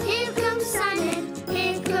 Here comes Simon,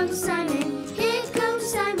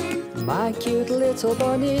 My cute little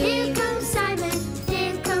bunny. Here comes Simon,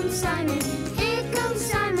 here comes Simon, here comes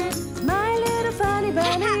Simon. My little funny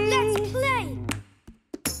bunny. Let's play!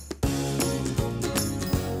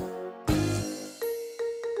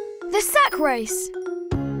 The sack race.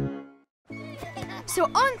 So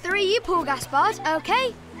on 3 you pull, Gaspard,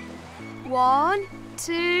 okay? 1,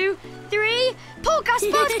 2, 3. Pull,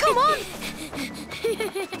 Gaspard, come on!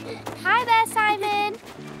 Hi there, Simon.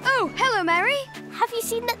 Oh, hello, Mary. Have you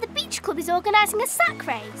seen that the beach club is organising a sack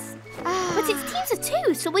race? But it's teams of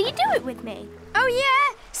 2, so will you do it with me? Oh,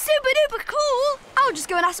 yeah? Super duper cool. I'll just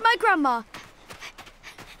go and ask my grandma.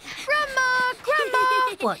 Grandma,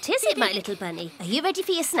 Grandma! What is it, my little bunny? Are you ready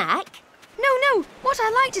for your snack? No. What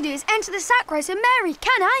I'd like to do is enter the sack race with Mary,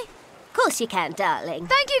 can I? Of course you can, darling.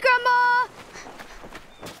 Thank you, Grandma.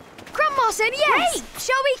 Grandma said yes. Hey!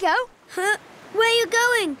 Shall we go? Huh? Where are you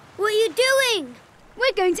going? What are you doing?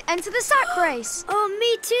 We're going to enter the sack race. Oh,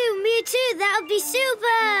 me too. That'll be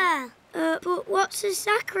super. But what's a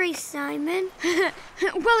sack race, Simon?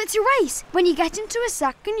 Well, it's a race. When you get into a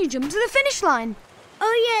sack and you jump to the finish line.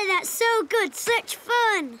 Oh, yeah, that's so good. Such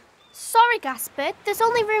fun. Sorry, Gaspard. There's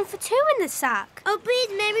only room for 2 in the sack. Oh, please,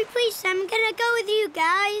 Mary, please, I'm gonna go with you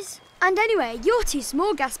guys. And anyway, you're too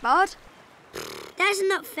small, Gaspard. That's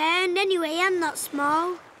not fair, and anyway, I'm not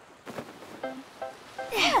small.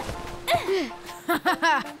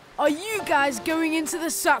 Are you guys going into the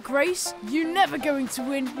sack race? You're never going to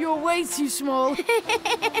win. You're way too small.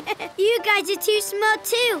 You guys are too small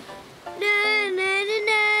too. Na na na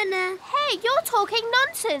na na. Hey, you're talking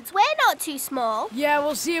nonsense. We're not too small. Yeah,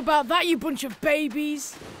 we'll see about that, you bunch of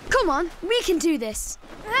babies. Come on, we can do this.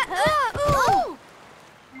 Ooh.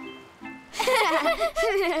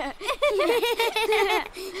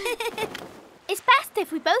 It's best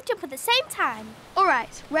if we both jump at the same time. All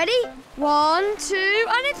right, ready? 1, 2,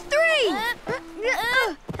 and it's 3.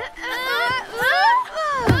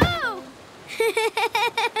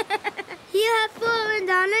 You have fallen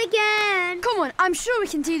down again. Come on, I'm sure we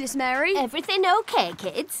can do this, Mary. Everything okay,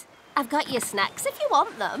 kids? I've got your snacks if you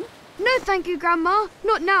want them. No, thank you, Grandma.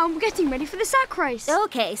 Not now. I'm getting ready for the sack race.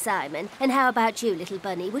 Okay, Simon. And how about you, little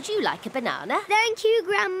bunny? Would you like a banana? Thank you,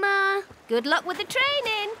 Grandma. Good luck with the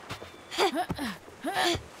training.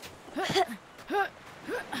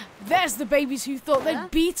 There's the babies who thought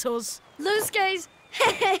they'd beat us. Those guys,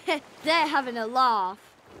 they're having a laugh.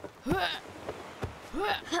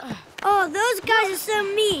 Oh, those guys are so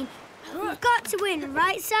mean. We've got to win,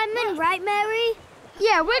 right, Simon? Right, Mary?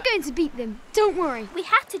 Yeah, we're going to beat them. Don't worry. We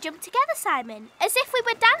have to jump together, Simon, as if we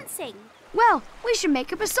were dancing. Well, we should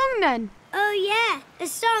make up a song then. Oh, yeah. A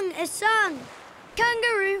song.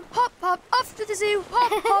 Kangaroo, hop, hop, off to the zoo,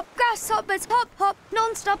 hop, hop, grasshoppers, hop, hop,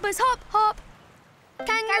 non-stoppers, hop, hop.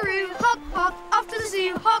 Kangaroo, hop, hop, off to the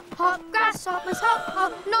zoo, hop, hop, grasshoppers, hop,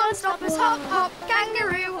 hop, non-stoppers, hop, hop.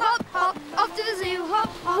 Kangaroo, hop, hop, off to the zoo, hop,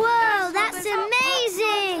 hop. Whoa, that's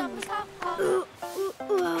amazing.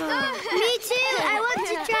 Me too. I want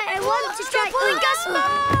to try. Stop pulling, Gaspard!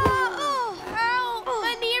 Ow,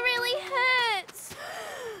 my knee really hurts.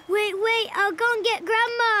 Wait, I'll go and get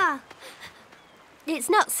Grandma. It's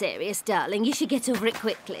not serious, darling. You should get over it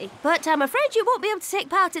quickly. But I'm afraid you won't be able to take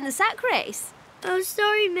part in the sack race. Oh,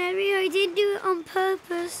 sorry, Mary. I didn't do it on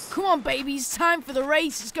purpose. Come on, babies. Time for the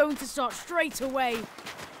race. It's going to start straight away.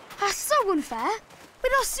 That's so unfair.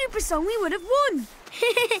 With our super song, we would have won.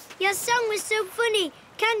 Your song was so funny.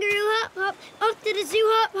 Kangaroo hop hop, off to the zoo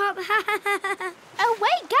hop hop. Oh,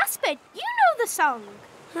 wait, Gaspard, you know the song.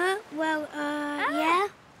 Huh? Well, yeah.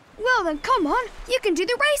 Well then, come on. You can do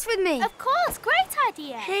the race with me. Of course, great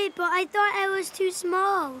idea. Hey, but I thought I was too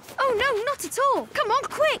small. Oh, no, not at all. Come on,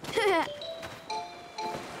 quick.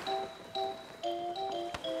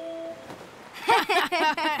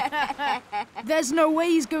 There's no way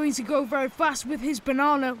he's going to go very fast with his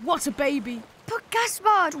banana. What a baby. But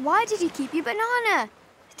Gaspard, why did you keep your banana?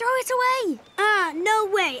 Throw it away. No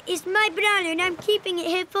way. It's my banana and I'm keeping it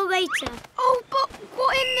here for later. Oh, but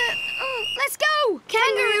what in the... let's go.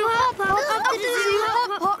 Kangaroo hop hop, up to the zoo,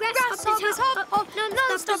 hop hop, grasshoppers hop hop,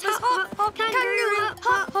 non-stoppers hop hop, kangaroo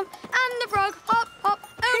hop hop, and the frog hop hop,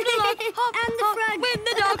 and the log hop and the hop, frog with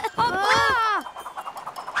the dog hop.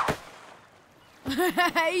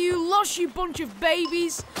 Hey, you lost, you bunch of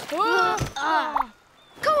babies. Come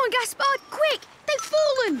on, Gaspard, quick! They've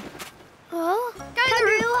fallen. Oh,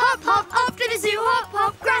 Kangaroo hop hop, off to the zoo hop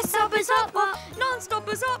hop, grasshoppers hop hop,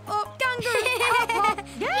 non-stoppers hop hop, kangaroo hop hop.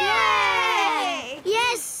 Yay!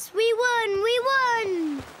 Yes, we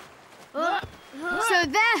won. So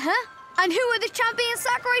there, huh? And who are the champion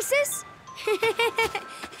sack races?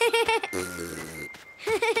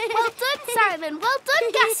 Well done, Simon. Well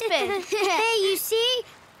done, Gaspard. Hey, you see?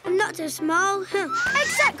 I'm not Not too small.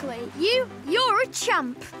 Exactly. You're a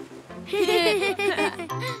champ.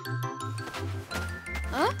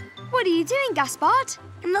 Huh? What are you doing, Gaspard?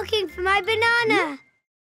 I'm looking for my banana.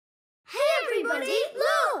 Hey, everybody,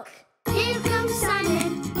 look! Here comes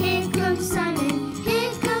Simon, here comes Simon,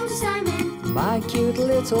 here comes Simon. My cute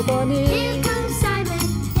little bunny. Here comes Simon,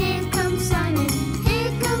 here comes Simon,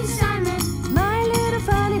 here comes Simon. My little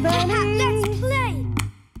funny bunny. Let's play.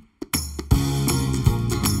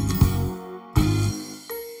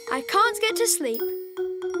 I can't get to sleep.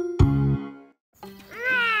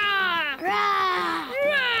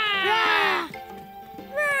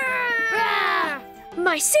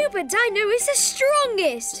 My super dino is the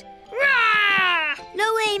strongest!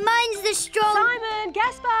 No way, mine's the strong... Simon,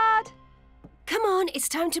 Gaspard! Come on, it's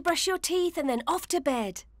time to brush your teeth and then off to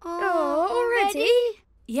bed. Oh, already?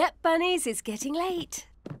 Yep, bunnies, it's getting late.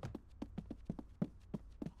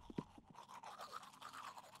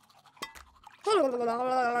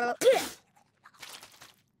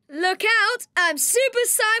 Look out! I'm Super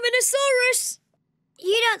Simonosaurus!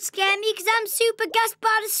 You don't scare me because I'm Super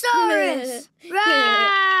Gaspardosaurus.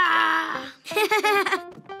 Rah!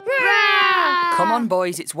 Rah! Come on,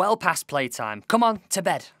 boys, it's well past playtime. Come on, to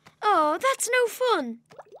bed. Oh, that's no fun.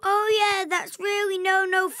 Oh, yeah, that's really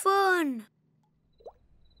no fun.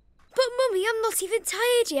 But, Mummy, I'm not even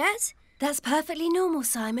tired yet. That's perfectly normal,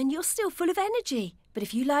 Simon. You're still full of energy. But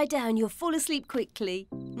if you lie down, you'll fall asleep quickly.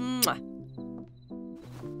 Mwah.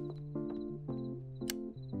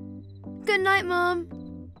 Good night, Mum.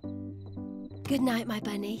 Good night, my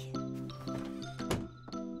bunny.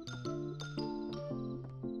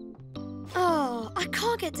 Oh, I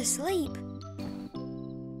can't get to sleep.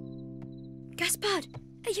 Gaspard,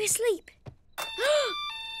 are you asleep?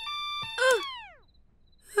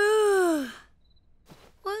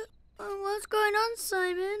 What's going on,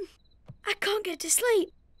 Simon? I can't get to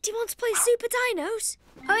sleep. Do you want to play Super Dinos?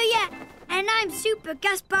 Oh, yeah, and I'm Super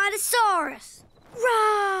Gaspardosaurus.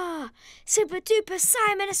 Rah! Super Duper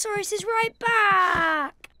Simonosaurus is right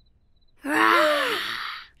back! Rah!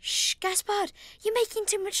 Shh, Gaspard, you're making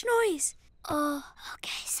too much noise. Oh,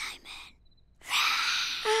 okay, Simon.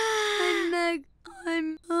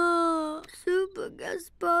 I'm Super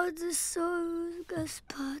Gaspardosaurus.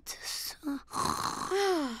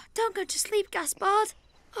 Oh, don't go to sleep, Gaspard.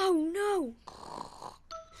 Oh, no.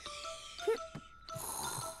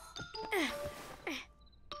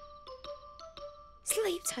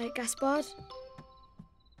 Sleep tight, Gaspard.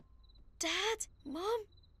 Dad? Mum?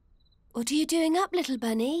 What are you doing up, little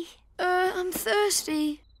bunny? I'm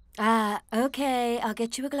thirsty. Ah, OK. I'll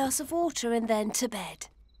get you a glass of water and then to bed.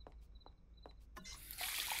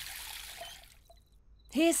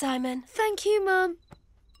 Here, Simon. Thank you, Mum.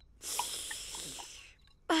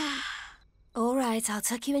 All right, I'll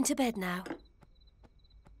tuck you into bed now.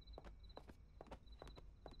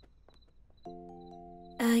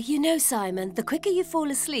 You know, Simon, the quicker you fall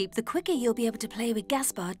asleep, the quicker you'll be able to play with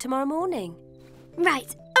Gaspard tomorrow morning.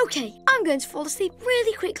 Right, OK. I'm going to fall asleep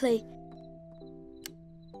really quickly.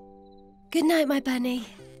 Good night, my bunny.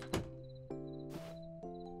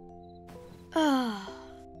 Oh,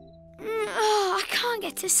 I can't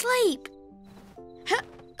get to sleep.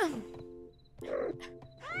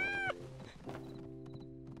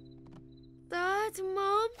 Dad,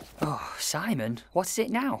 Mum? Oh, Simon, what is it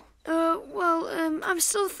now? I'm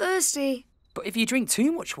still thirsty. But if you drink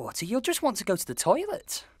too much water, you'll just want to go to the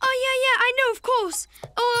toilet. Oh, yeah, I know, of course.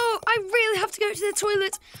 Oh, I really have to go to the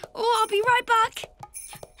toilet. Oh, I'll be right back.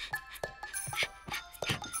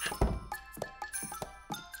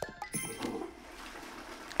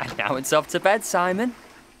 And now it's off to bed, Simon.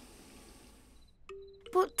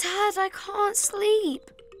 But, Dad, I can't sleep.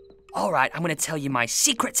 All right, I'm going to tell you my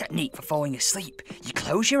secret technique for falling asleep. You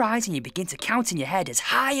close your eyes and you begin to count in your head as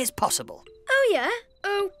high as possible. Oh, yeah?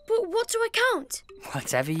 Oh, but what do I count?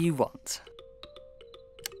 Whatever you want.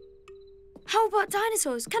 How about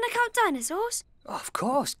dinosaurs? Can I count dinosaurs? Of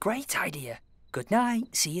course, great idea. Good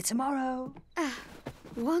night, see you tomorrow.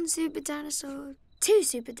 1 super dinosaur, 2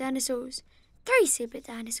 super dinosaurs, 3 super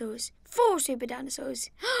dinosaurs, 4 super dinosaurs.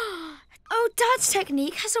 Oh, Dad's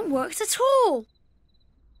technique hasn't worked at all.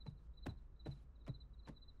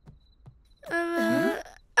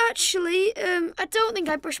 Actually, I don't think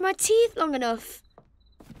I brushed my teeth long enough.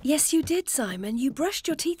 Yes, you did, Simon. You brushed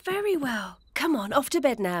your teeth very well. Come on, off to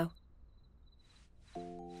bed now.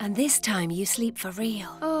 And this time you sleep for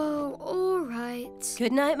real. Oh, all right.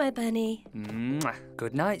 Good night, my bunny. Mwah.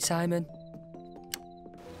 Good night, Simon.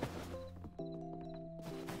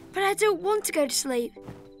 But I don't want to go to sleep.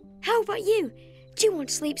 How about you? Do you want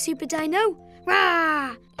to sleep, Super Dino?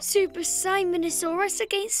 Rah! Super Simonosaurus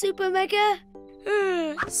against Super Mega?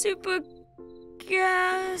 Super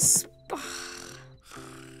gasp.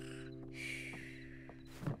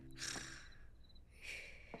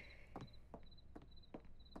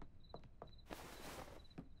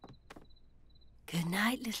 Good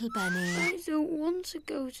night, little bunny. I don't want to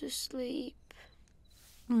go to sleep.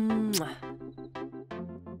 Mwah.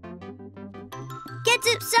 Get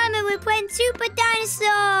up, Simon, we're playing Super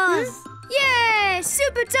Dinosaurs! Yeah!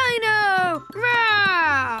 Super Dino!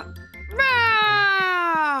 Rah!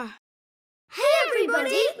 Rah! Hey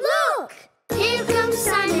everybody, look! Here comes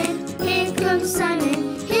Simon, here comes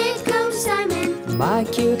Simon, here comes Simon. My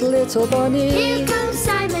cute little bunny. Here comes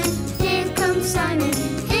Simon, here comes Simon,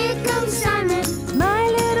 here comes Simon. My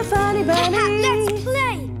little funny bunny. Let's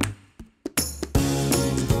play!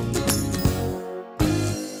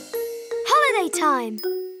 Holiday time!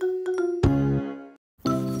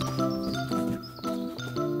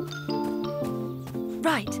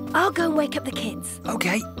 Right, I'll go and wake up the kids.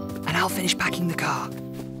 OK, and I'll finish packing the car.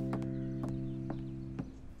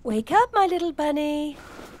 Wake up, my little bunny.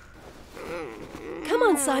 Come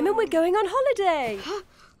on, Simon, we're going on holiday.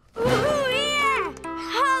 Woohoo, yeah!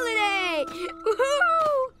 Holiday!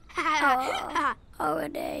 Woohoo!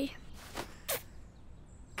 Holiday.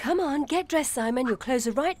 Come on, get dressed, Simon. Your clothes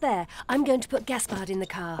are right there. I'm going to put Gaspard in the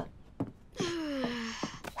car.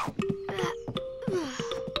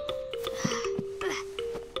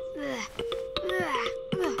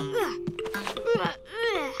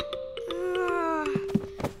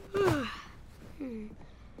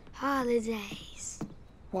 Holidays.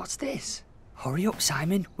 What's this? Hurry up,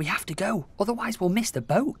 Simon. We have to go. Otherwise, we'll miss the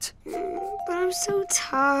boat. But I'm so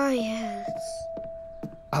tired.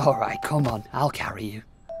 All right, come on. I'll carry you.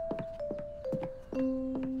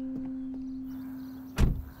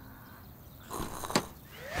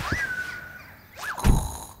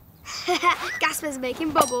 Gasper's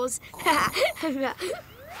making bubbles.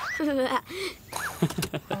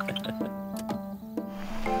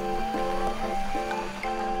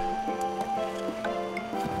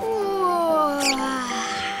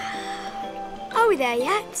 Are we there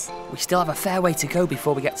yet? We still have a fair way to go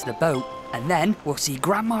before we get to the boat, and then we'll see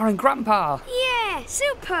Grandma and Grandpa. Yeah,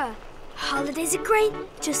 super! Holidays are great,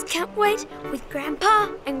 just can't wait. With Grandpa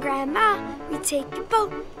and Grandma, we take a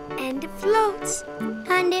boat and it floats.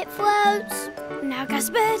 And it floats. Now,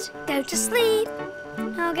 Gaspard, go to sleep.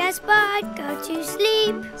 Now, Gaspard, go to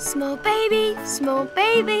sleep. Small baby, small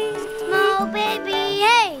baby. Small baby,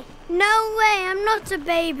 hey! No way, I'm not a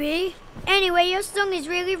baby. Anyway, your song is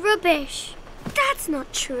really rubbish. That's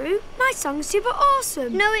not true. My song's super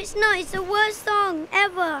awesome. No, it's not. It's the worst song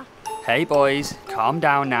ever. Hey, boys, calm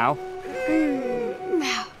down now.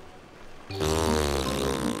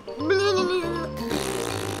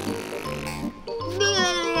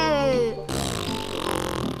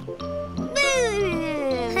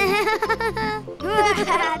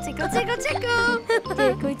 Tickle, tickle, tickle.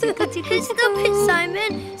 Tickle, tickle, tickle. Stop it,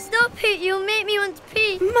 Simon. Stop it. You'll make me want to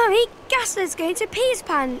pee. Mummy, Gasper's going to pee his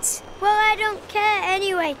pants. Well, I don't care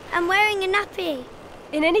anyway. I'm wearing a nappy.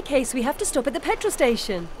 In any case, we have to stop at the petrol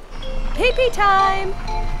station. Pee-pee time!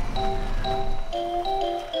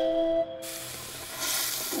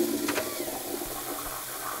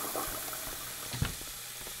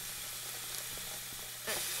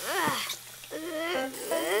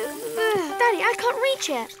 Daddy, I can't reach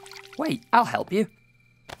it. Wait, I'll help you.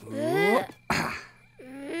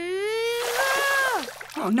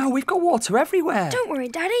 Oh no, we've got water everywhere. Don't worry,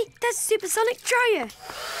 Daddy. There's a supersonic dryer.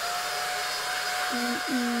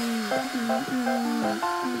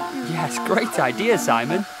 Yes, great idea,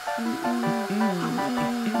 Simon.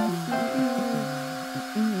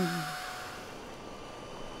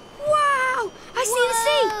 Wow! I see the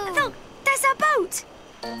sea. Look, there's our boat.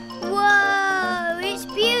 Whoa, it's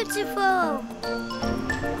beautiful.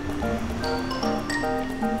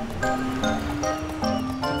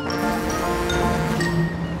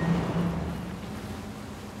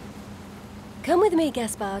 Come with me,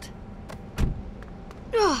 Gaspard.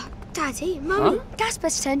 Oh, Daddy, Mummy,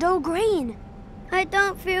 Gasper's turned all green. I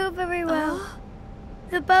don't feel very well.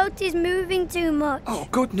 The boat is moving too much. Oh,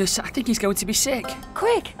 goodness, I think he's going to be sick.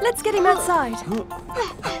 Quick, let's get him outside.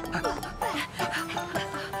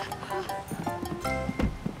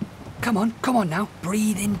 Come on now.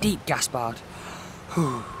 Breathe in deep, Gaspard.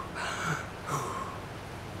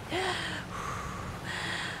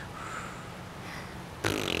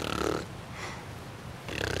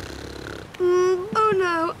 Oh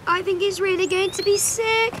no, I think he's really going to be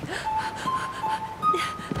sick.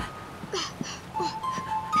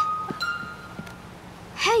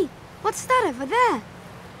 Hey, what's that over there?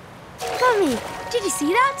 Mummy, did you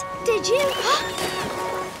see that? Did you?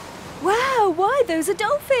 Wow, why Hi, those are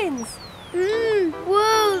dolphins.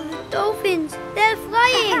 Whoa, the dolphins. They're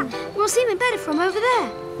flying. We'll see them better from over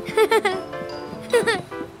there.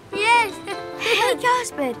 Yes. Hey,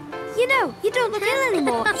 Gaspard, you know, you don't look ill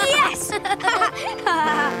anymore. Yes.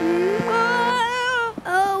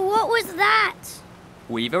 Oh, what was that?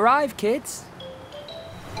 We've arrived, kids.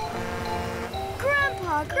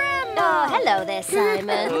 Grandpa, Grandma. Oh, hello there,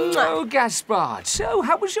 Simon. Hello, Gaspard. So,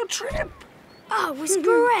 how was your trip? Oh, it was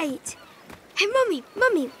great. Hey, Mummy,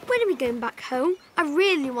 when are we going back home? I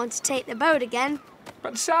really want to take the boat again.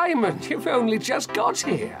 But Simon, you've only just got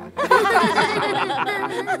here.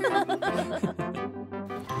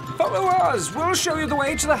 Follow us. We'll show you the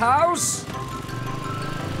way to the house.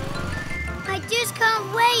 I just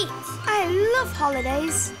can't wait. I love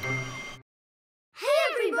holidays. Hey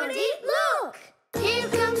everybody, look! Here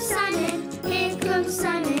comes Simon, here comes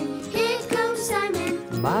Simon, here comes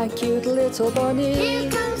Simon. My cute little bunny.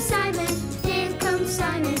 Here comes Simon, here comes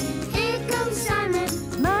Simon, here comes Simon.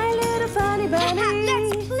 My little funny bunny.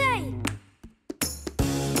 Let's play.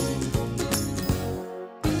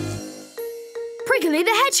 Prickly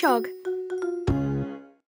the Hedgehog.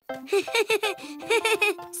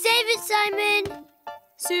 Save it, Simon.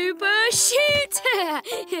 Super shoot!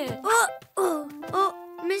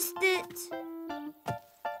 Missed it.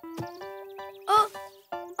 Oh,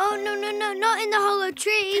 no, not in the hollow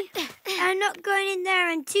tree. I'm not going in there,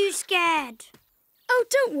 I'm too scared. Oh,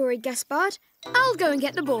 don't worry, Gaspard. I'll go and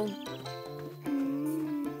get the ball.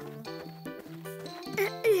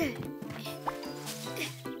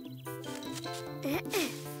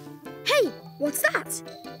 Hey, what's that?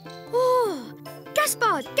 Oh,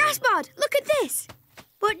 Gaspard, look at this.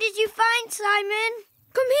 What did you find, Simon?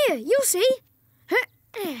 Come here, you'll see.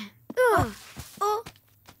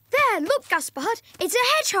 There, look, Gaspard. It's a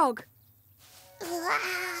hedgehog.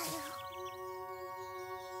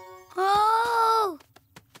 Oh,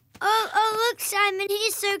 look, Simon,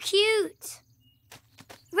 he's so cute.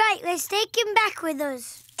 Right, let's take him back with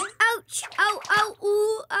us. Ouch, ow,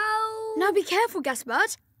 ooh, ow. Now be careful,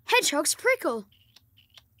 Gaspard. Hedgehogs prickle.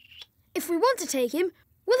 If we want to take him,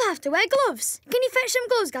 we'll have to wear gloves. Can you fetch some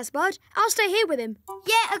gloves, Gaspard? I'll stay here with him.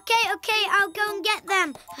 Yeah, okay, I'll go and get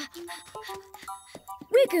them.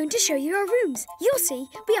 We're going to show you our rooms. You'll see,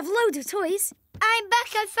 we have loads of toys. I'm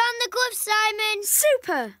back, I found the gloves, Simon.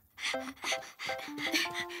 Super!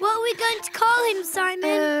 What are we going to call him,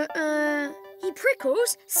 Simon? He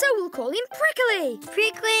prickles, so we'll call him Prickly.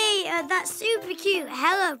 Prickly, that's super cute.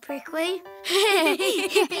 Hello, Prickly.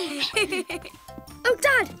 Oh,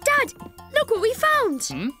 Dad, look what we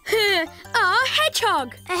found. Our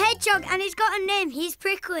hedgehog. A hedgehog, and he's got a name. He's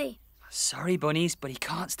Prickly. Sorry, bunnies, but he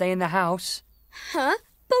can't stay in the house. Huh?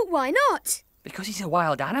 But why not? Because he's a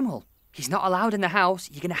wild animal. He's not allowed in the house.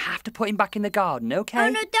 You're going to have to put him back in the garden, OK? Oh,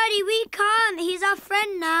 no, Daddy, we can't. He's our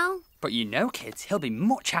friend now. But you know, kids, he'll be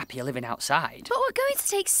much happier living outside. But we're going to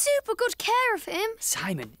take super good care of him.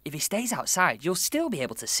 Simon, if he stays outside, you'll still be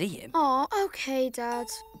able to see him. Oh, OK, Dad.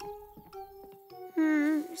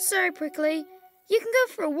 Sorry, Prickly. You can go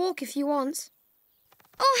for a walk if you want.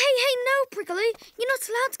 Oh, hey, no, Prickly. You're not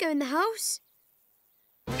allowed to go in the house.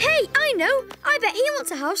 Hey, I know. I bet he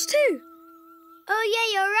wants a house too. Oh, yeah,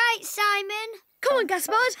 you're right, Simon. Come on,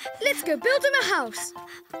 Gaspard. Let's go build him a house.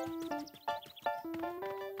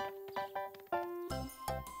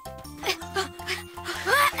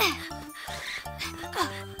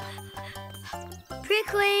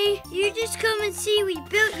 Prickly, you just come and see we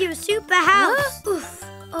built you a super house. Oof.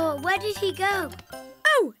 Oh, where did he go?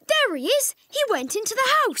 Oh, there he is. He went into the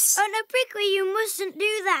house. Oh, no, Prickly, you mustn't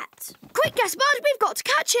do that. Quick, Gaspard, we've got to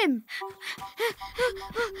catch him.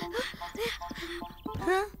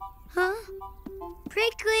 Huh?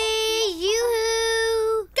 Prickly,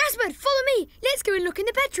 yoo-hoo! Gaspard, follow me. Let's go and look in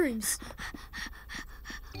the bedrooms.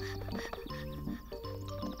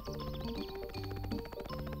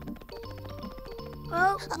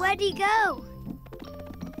 Oh, where'd he go?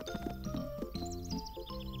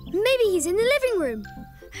 Maybe he's in the living room.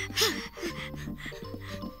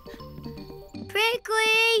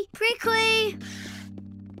 Prickly! Prickly!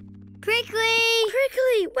 Prickly!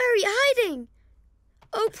 Prickly, where are you hiding?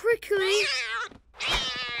 Oh, Prickly.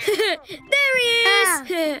 There he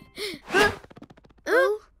is!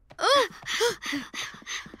 Oh,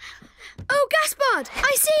 Gaspard,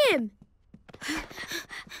 I see him!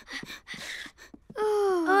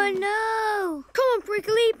 Oh, no! Come on,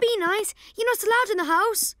 Prickly, be nice. You're not allowed in the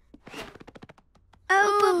house.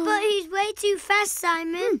 Oh, but he's way too fast,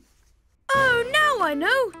 Simon. Oh, now I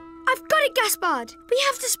know. I've got it, Gaspard. We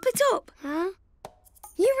have to split up. Huh?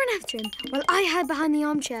 You run after him while I hide behind the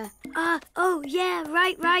armchair. Oh, yeah,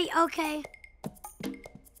 right, okay.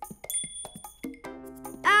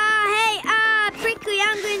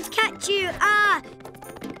 you are.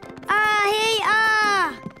 Here you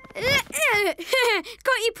are.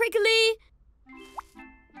 Got you, Prickly.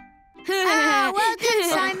 Well done,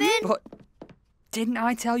 Simon. But didn't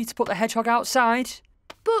I tell you to put the hedgehog outside?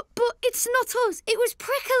 But it's not us. It was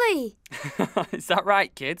Prickly. Is that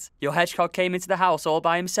right, kids? Your hedgehog came into the house all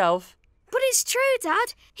by himself? But it's true,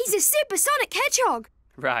 Dad. He's a supersonic hedgehog.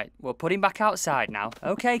 Right, we'll put him back outside now.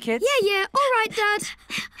 OK, kids? Yeah, all right, Dad.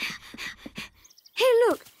 Hey,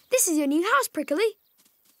 look. This is your new house, Prickly.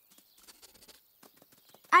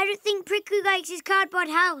 I don't think Prickly likes his cardboard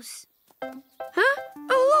house. Huh?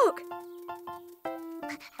 Oh, look.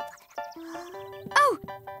 Oh,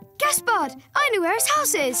 Gaspard, I know where his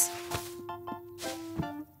house is.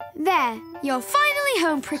 There, you're finally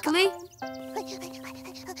home, Prickly.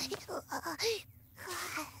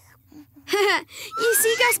 You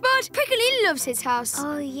see, Gaspard, Prickly loves his house.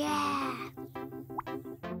 Oh, yeah.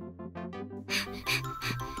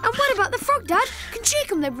 And what about the frog, Dad? Can she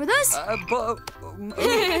come live with us? Hey,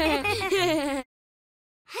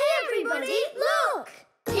 everybody, look!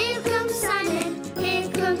 Here comes Simon, here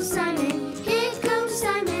comes Simon, here comes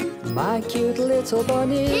Simon. My cute little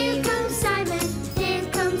bunny. Here comes Simon, here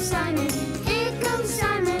comes Simon, here comes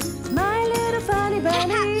Simon. My little funny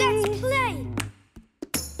bunny. Let's play!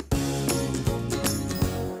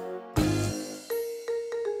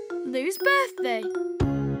 Lou's birthday.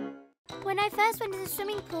 When I first went to the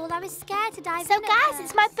swimming pool, I was scared to dive in. So, guys,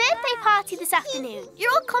 it's my birthday party this afternoon.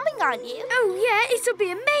 You're all coming, aren't you? Oh, yeah, it'll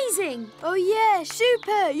be amazing. Oh, yeah,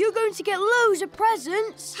 super. You're going to get loads of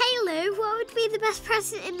presents. Hey, Lou, what would be the best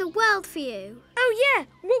present in the world for you? Oh, yeah.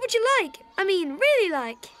 What would you like? I mean, really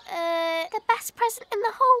like? The best present in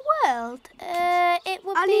the whole world? It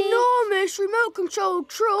would An be... enormous remote-controlled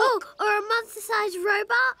truck. Oh, or a monster-sized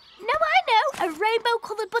robot? No, I know. A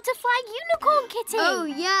rainbow-coloured butterfly unicorn kitty. Oh,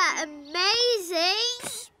 yeah, amazing.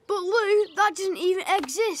 But, Lou, that doesn't even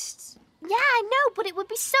exist. Yeah, I know, but it would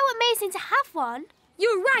be so amazing to have one.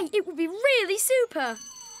 You're right. It would be really super.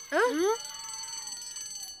 Huh?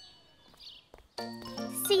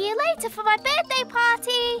 See you later for my birthday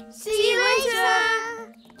party. See you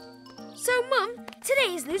later. So, Mum,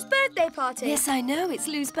 today is Lou's birthday party. Yes, I know. It's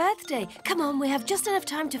Lou's birthday. Come on, we have just enough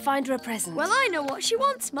time to find her a present. Well, I know what she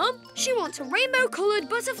wants, Mum. She wants a rainbow-coloured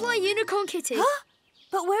butterfly unicorn kitty. Huh?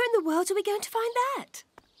 But where in the world are we going to find that?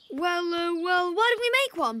 Well, why don't we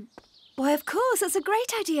make one? Why, of course. That's a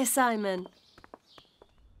great idea, Simon.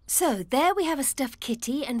 So, there we have a stuffed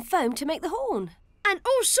kitty and foam to make the horn. And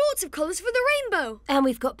all sorts of colours for the rainbow. And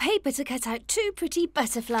we've got paper to cut out 2 pretty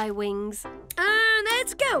butterfly wings. And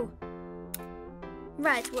let's go.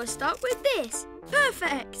 Right, we'll start with this.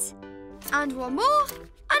 Perfect. And one more,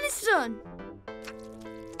 and it's done.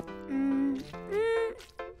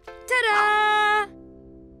 Ta-da!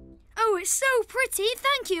 Oh, it's so pretty.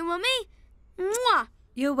 Thank you, Mummy. Mwah.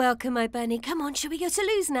 You're welcome, my bunny. Come on, shall we go to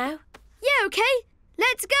Lou's now? Yeah, OK.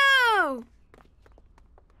 Let's go.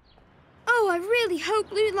 Oh, I really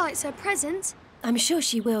hope Lou likes her present. I'm sure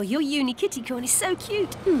she will. Your uni kitty corn is so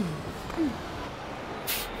cute.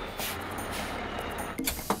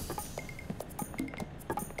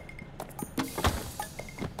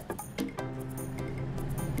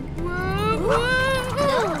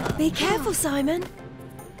 Whoa. Be careful, Simon.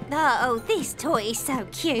 Oh, this toy is so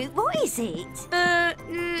cute. What is it?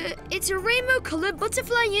 It's a rainbow-coloured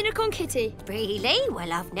butterfly unicorn kitty. Really?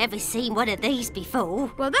 Well, I've never seen one of these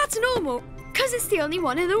before. Well, that's normal, because it's the only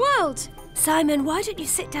one in the world. Simon, why don't you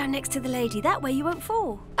sit down next to the lady? That way you won't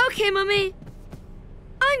fall. OK, Mummy.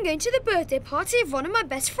 I'm going to the birthday party of one of my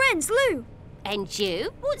best friends, Lou. And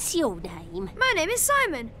you? What's your name? My name is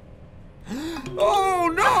Simon. Oh,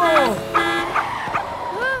 no!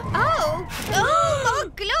 Oh, my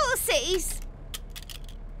glasses!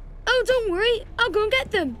 Oh, don't worry. I'll go and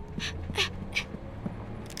get them.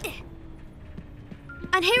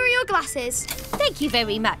 And here are your glasses. Thank you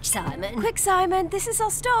very much, Simon. Quick, Simon, this is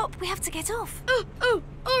our stop. We have to get off. Oh,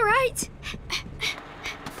 all right.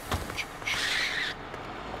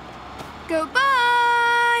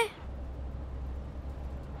 Goodbye.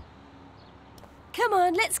 Come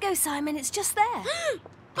on, let's go, Simon. It's just there.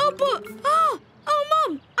 Oh,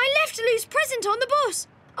 Mum, I left Lou's present on the bus.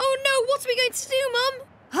 Oh, no, what are we going to do, Mum?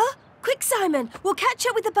 Huh? Quick, Simon. We'll catch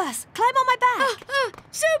up with the bus. Climb on my back.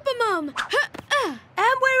 Super, Mum. And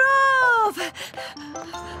we're off.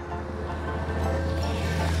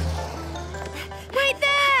 Wait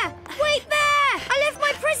there! Wait there! I left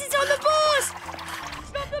my present on the bus!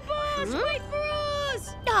 Stop the bus! Wait for us!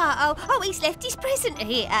 Oh, he's left his present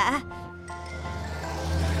here.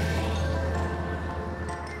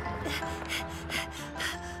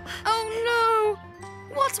 Oh, no!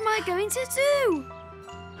 What am I going to do?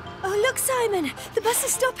 Oh, look, Simon. The bus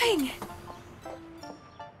is stopping.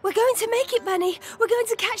 We're going to make it, Bunny. We're going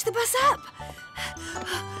to catch the bus up.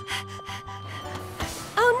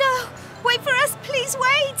 Oh, no. Wait for us. Please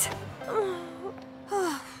wait.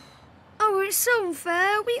 Oh, it's so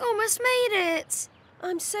unfair. We almost made it.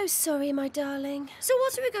 I'm so sorry, my darling. So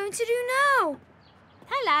what are we going to do now?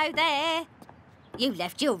 Hello there. You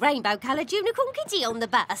left your rainbow-coloured unicorn kitty on the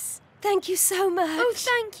bus. Thank you so much. Oh,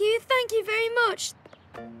 thank you. Thank you very much.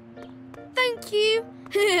 Thank you.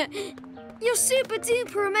 You're super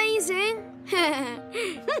duper amazing.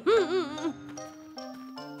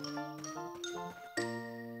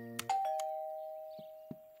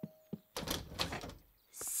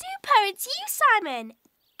 Super, it's you, Simon.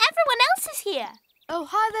 Everyone else is here. Oh,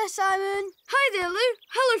 hi there, Simon. Hi there, Lou.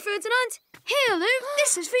 Hello, Ferdinand. Here, Lou,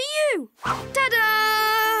 this is for you.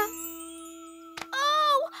 Ta-da!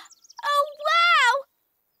 Oh, wow!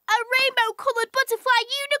 A rainbow-coloured butterfly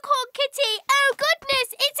unicorn kitty. Oh,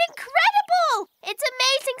 goodness, it's incredible. It's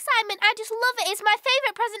amazing, Simon. I just love it. It's my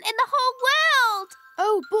favourite present in the whole world.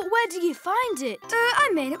 Oh, but where did you find it? I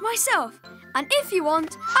made it myself. And if you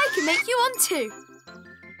want, I can make you one too.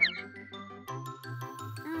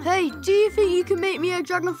 Hey, do you think you can make me a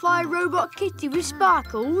dragonfly robot kitty with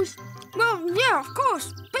sparkles? Well, yeah, of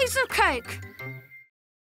course. Piece of cake.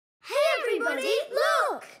 Hey, everybody,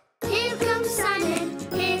 look! Here comes Simon,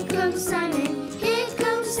 here comes Simon, here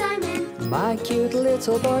comes Simon. My cute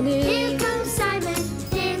little bunny. Here comes Simon,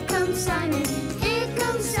 here comes Simon, here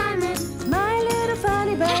comes Simon. My little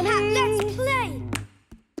funny bunny. Let's play.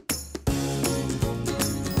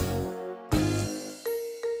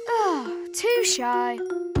 Oh, too shy.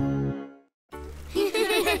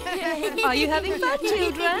 Are you having fun,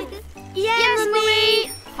 children? Yes,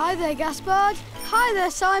 Mummy! Hi there, Gaspard. Hi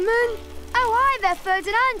there, Simon. Oh, hi there,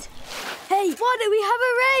 Ferdinand. Hey, why don't we have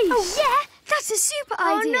a race? Oh, yeah? That's a super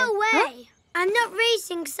Oh, idea. no way. Huh? I'm not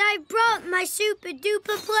racing because I brought my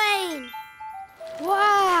super-duper plane.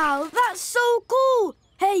 Wow, that's so cool.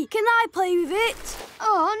 Hey, can I play with it?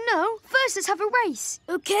 Oh, no. First, let's have a race.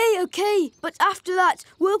 Okay. But after that,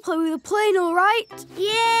 we'll play with the plane, all right?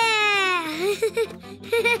 Yeah!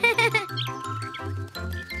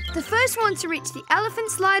 The first one to reach the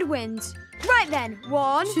elephant slide wins. Right then,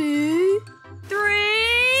 1, 2, 3...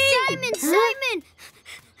 Simon!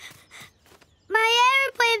 My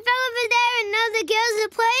aeroplane fell over there and now the girls are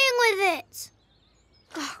playing with it.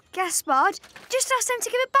 Oh, Gaspard, just ask them to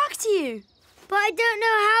give it back to you. But I don't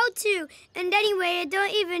know how to. And anyway, I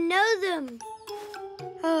don't even know them.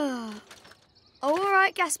 All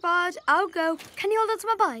right, Gaspard, I'll go. Can you hold on to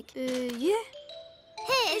my bike? Yeah.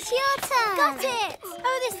 Hey, it's your turn. Got it.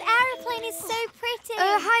 Oh, this aeroplane is so pretty.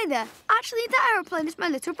 Hi there. Actually, that aeroplane is my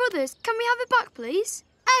little brother's. Can we have it back, please?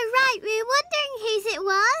 Oh, right. We were wondering whose it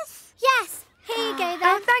was. Yes. Here you go, then.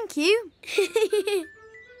 Oh, thank you.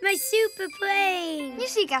 My super plane. You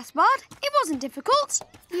see, Gaspard, it wasn't difficult.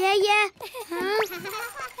 Yeah. Huh?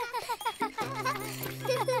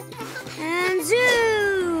 And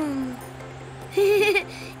zoom.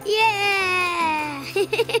 Yeah.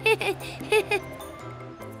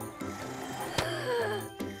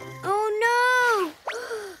 Oh, no.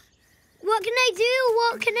 What can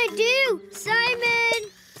I do? Simon!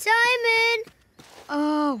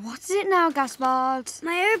 Oh, what is it now, Gaspard?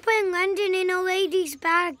 My airplane landed in a lady's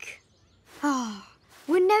bag. Oh,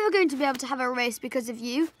 we're never going to be able to have a race because of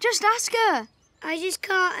you. Just ask her. I just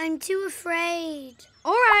can't. I'm too afraid.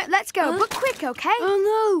 All right, let's go, but quick, OK? Oh,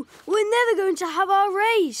 no. We're never going to have our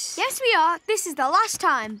race. Yes, we are. This is the last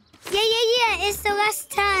time. Yeah. It's the last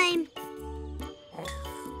time.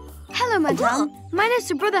 Hello, Madame. My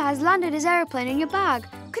little brother has landed his aeroplane in your bag.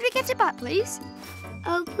 Could we get it back, please?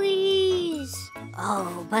 Oh, please.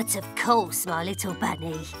 Oh, but of course, my little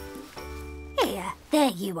bunny. Here, there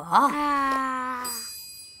you are.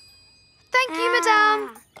 Thank you,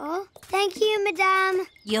 Madame. Oh, thank you, Madame.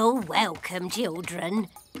 You're welcome, children.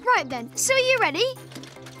 Right then, so are you ready?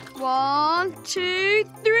 1, 2,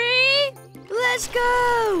 3. Let's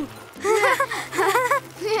go.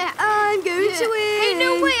 I'm going to win. Hey,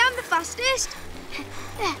 no way, I'm the fastest.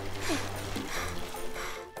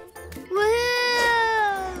 Woohoo!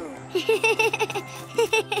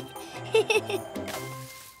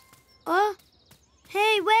 Oh,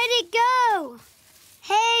 hey, where'd it go?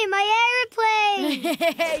 Hey, my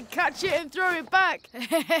aeroplane! Catch it and throw it back.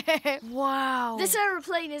 Wow. This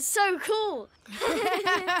aeroplane is so cool.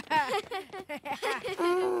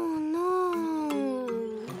 Oh, no.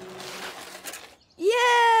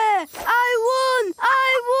 Yeah, I won!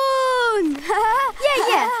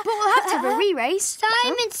 Yeah, but we'll have to have a re-race.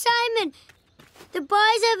 Simon! The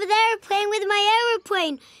boys over there are playing with my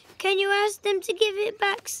aeroplane. Can you ask them to give it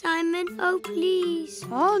back, Simon? Oh, please.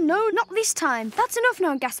 Oh, no, not this time. That's enough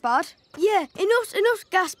now, Gaspard. Yeah, enough,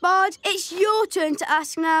 Gaspard. It's your turn to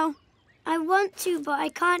ask now. I want to, but I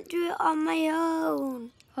can't do it on my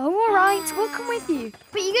own. Oh, all right. We'll come with you.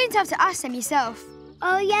 But you're going to have to ask them yourself.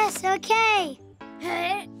 Oh, yes, OK.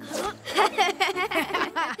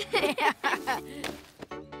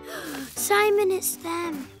 Simon, it's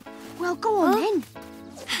them. Well, go on then.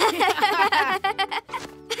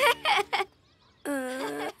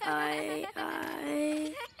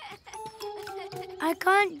 I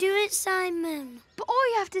can't do it, Simon. But all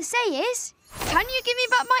you have to say is, can you give me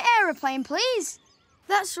back my aeroplane, please?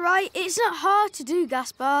 That's right. It's not hard to do,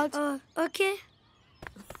 Gaspard. OK.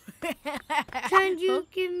 Can you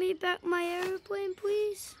give me back my aeroplane,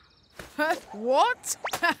 please? What?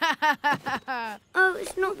 Oh,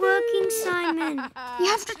 it's not working, Simon. You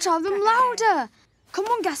have to tell them louder. Come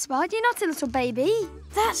on, Gaspard, you're not a little baby.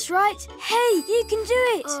 That's right. Hey, you can do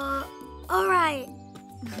it. All right.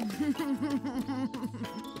 Give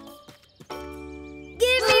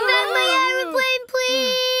me back my aeroplane,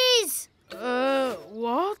 please.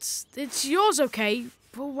 What? It's yours, OK?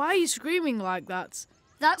 But why are you screaming like that?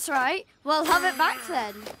 That's right. Well, have it back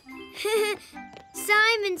then.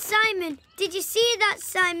 Simon, did you see that,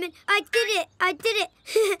 Simon? I did it.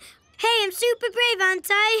 Hey, I'm super brave, aren't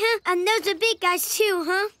I? And those are big guys too,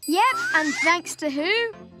 huh? Yep, and thanks to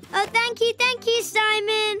who? Oh, thank you,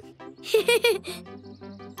 Simon. Hey,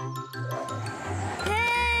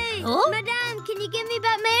 Madame, can you give me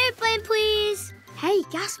back my airplane, please? Hey,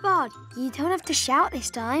 Gaspard, you don't have to shout this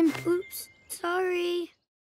time. Oops, sorry.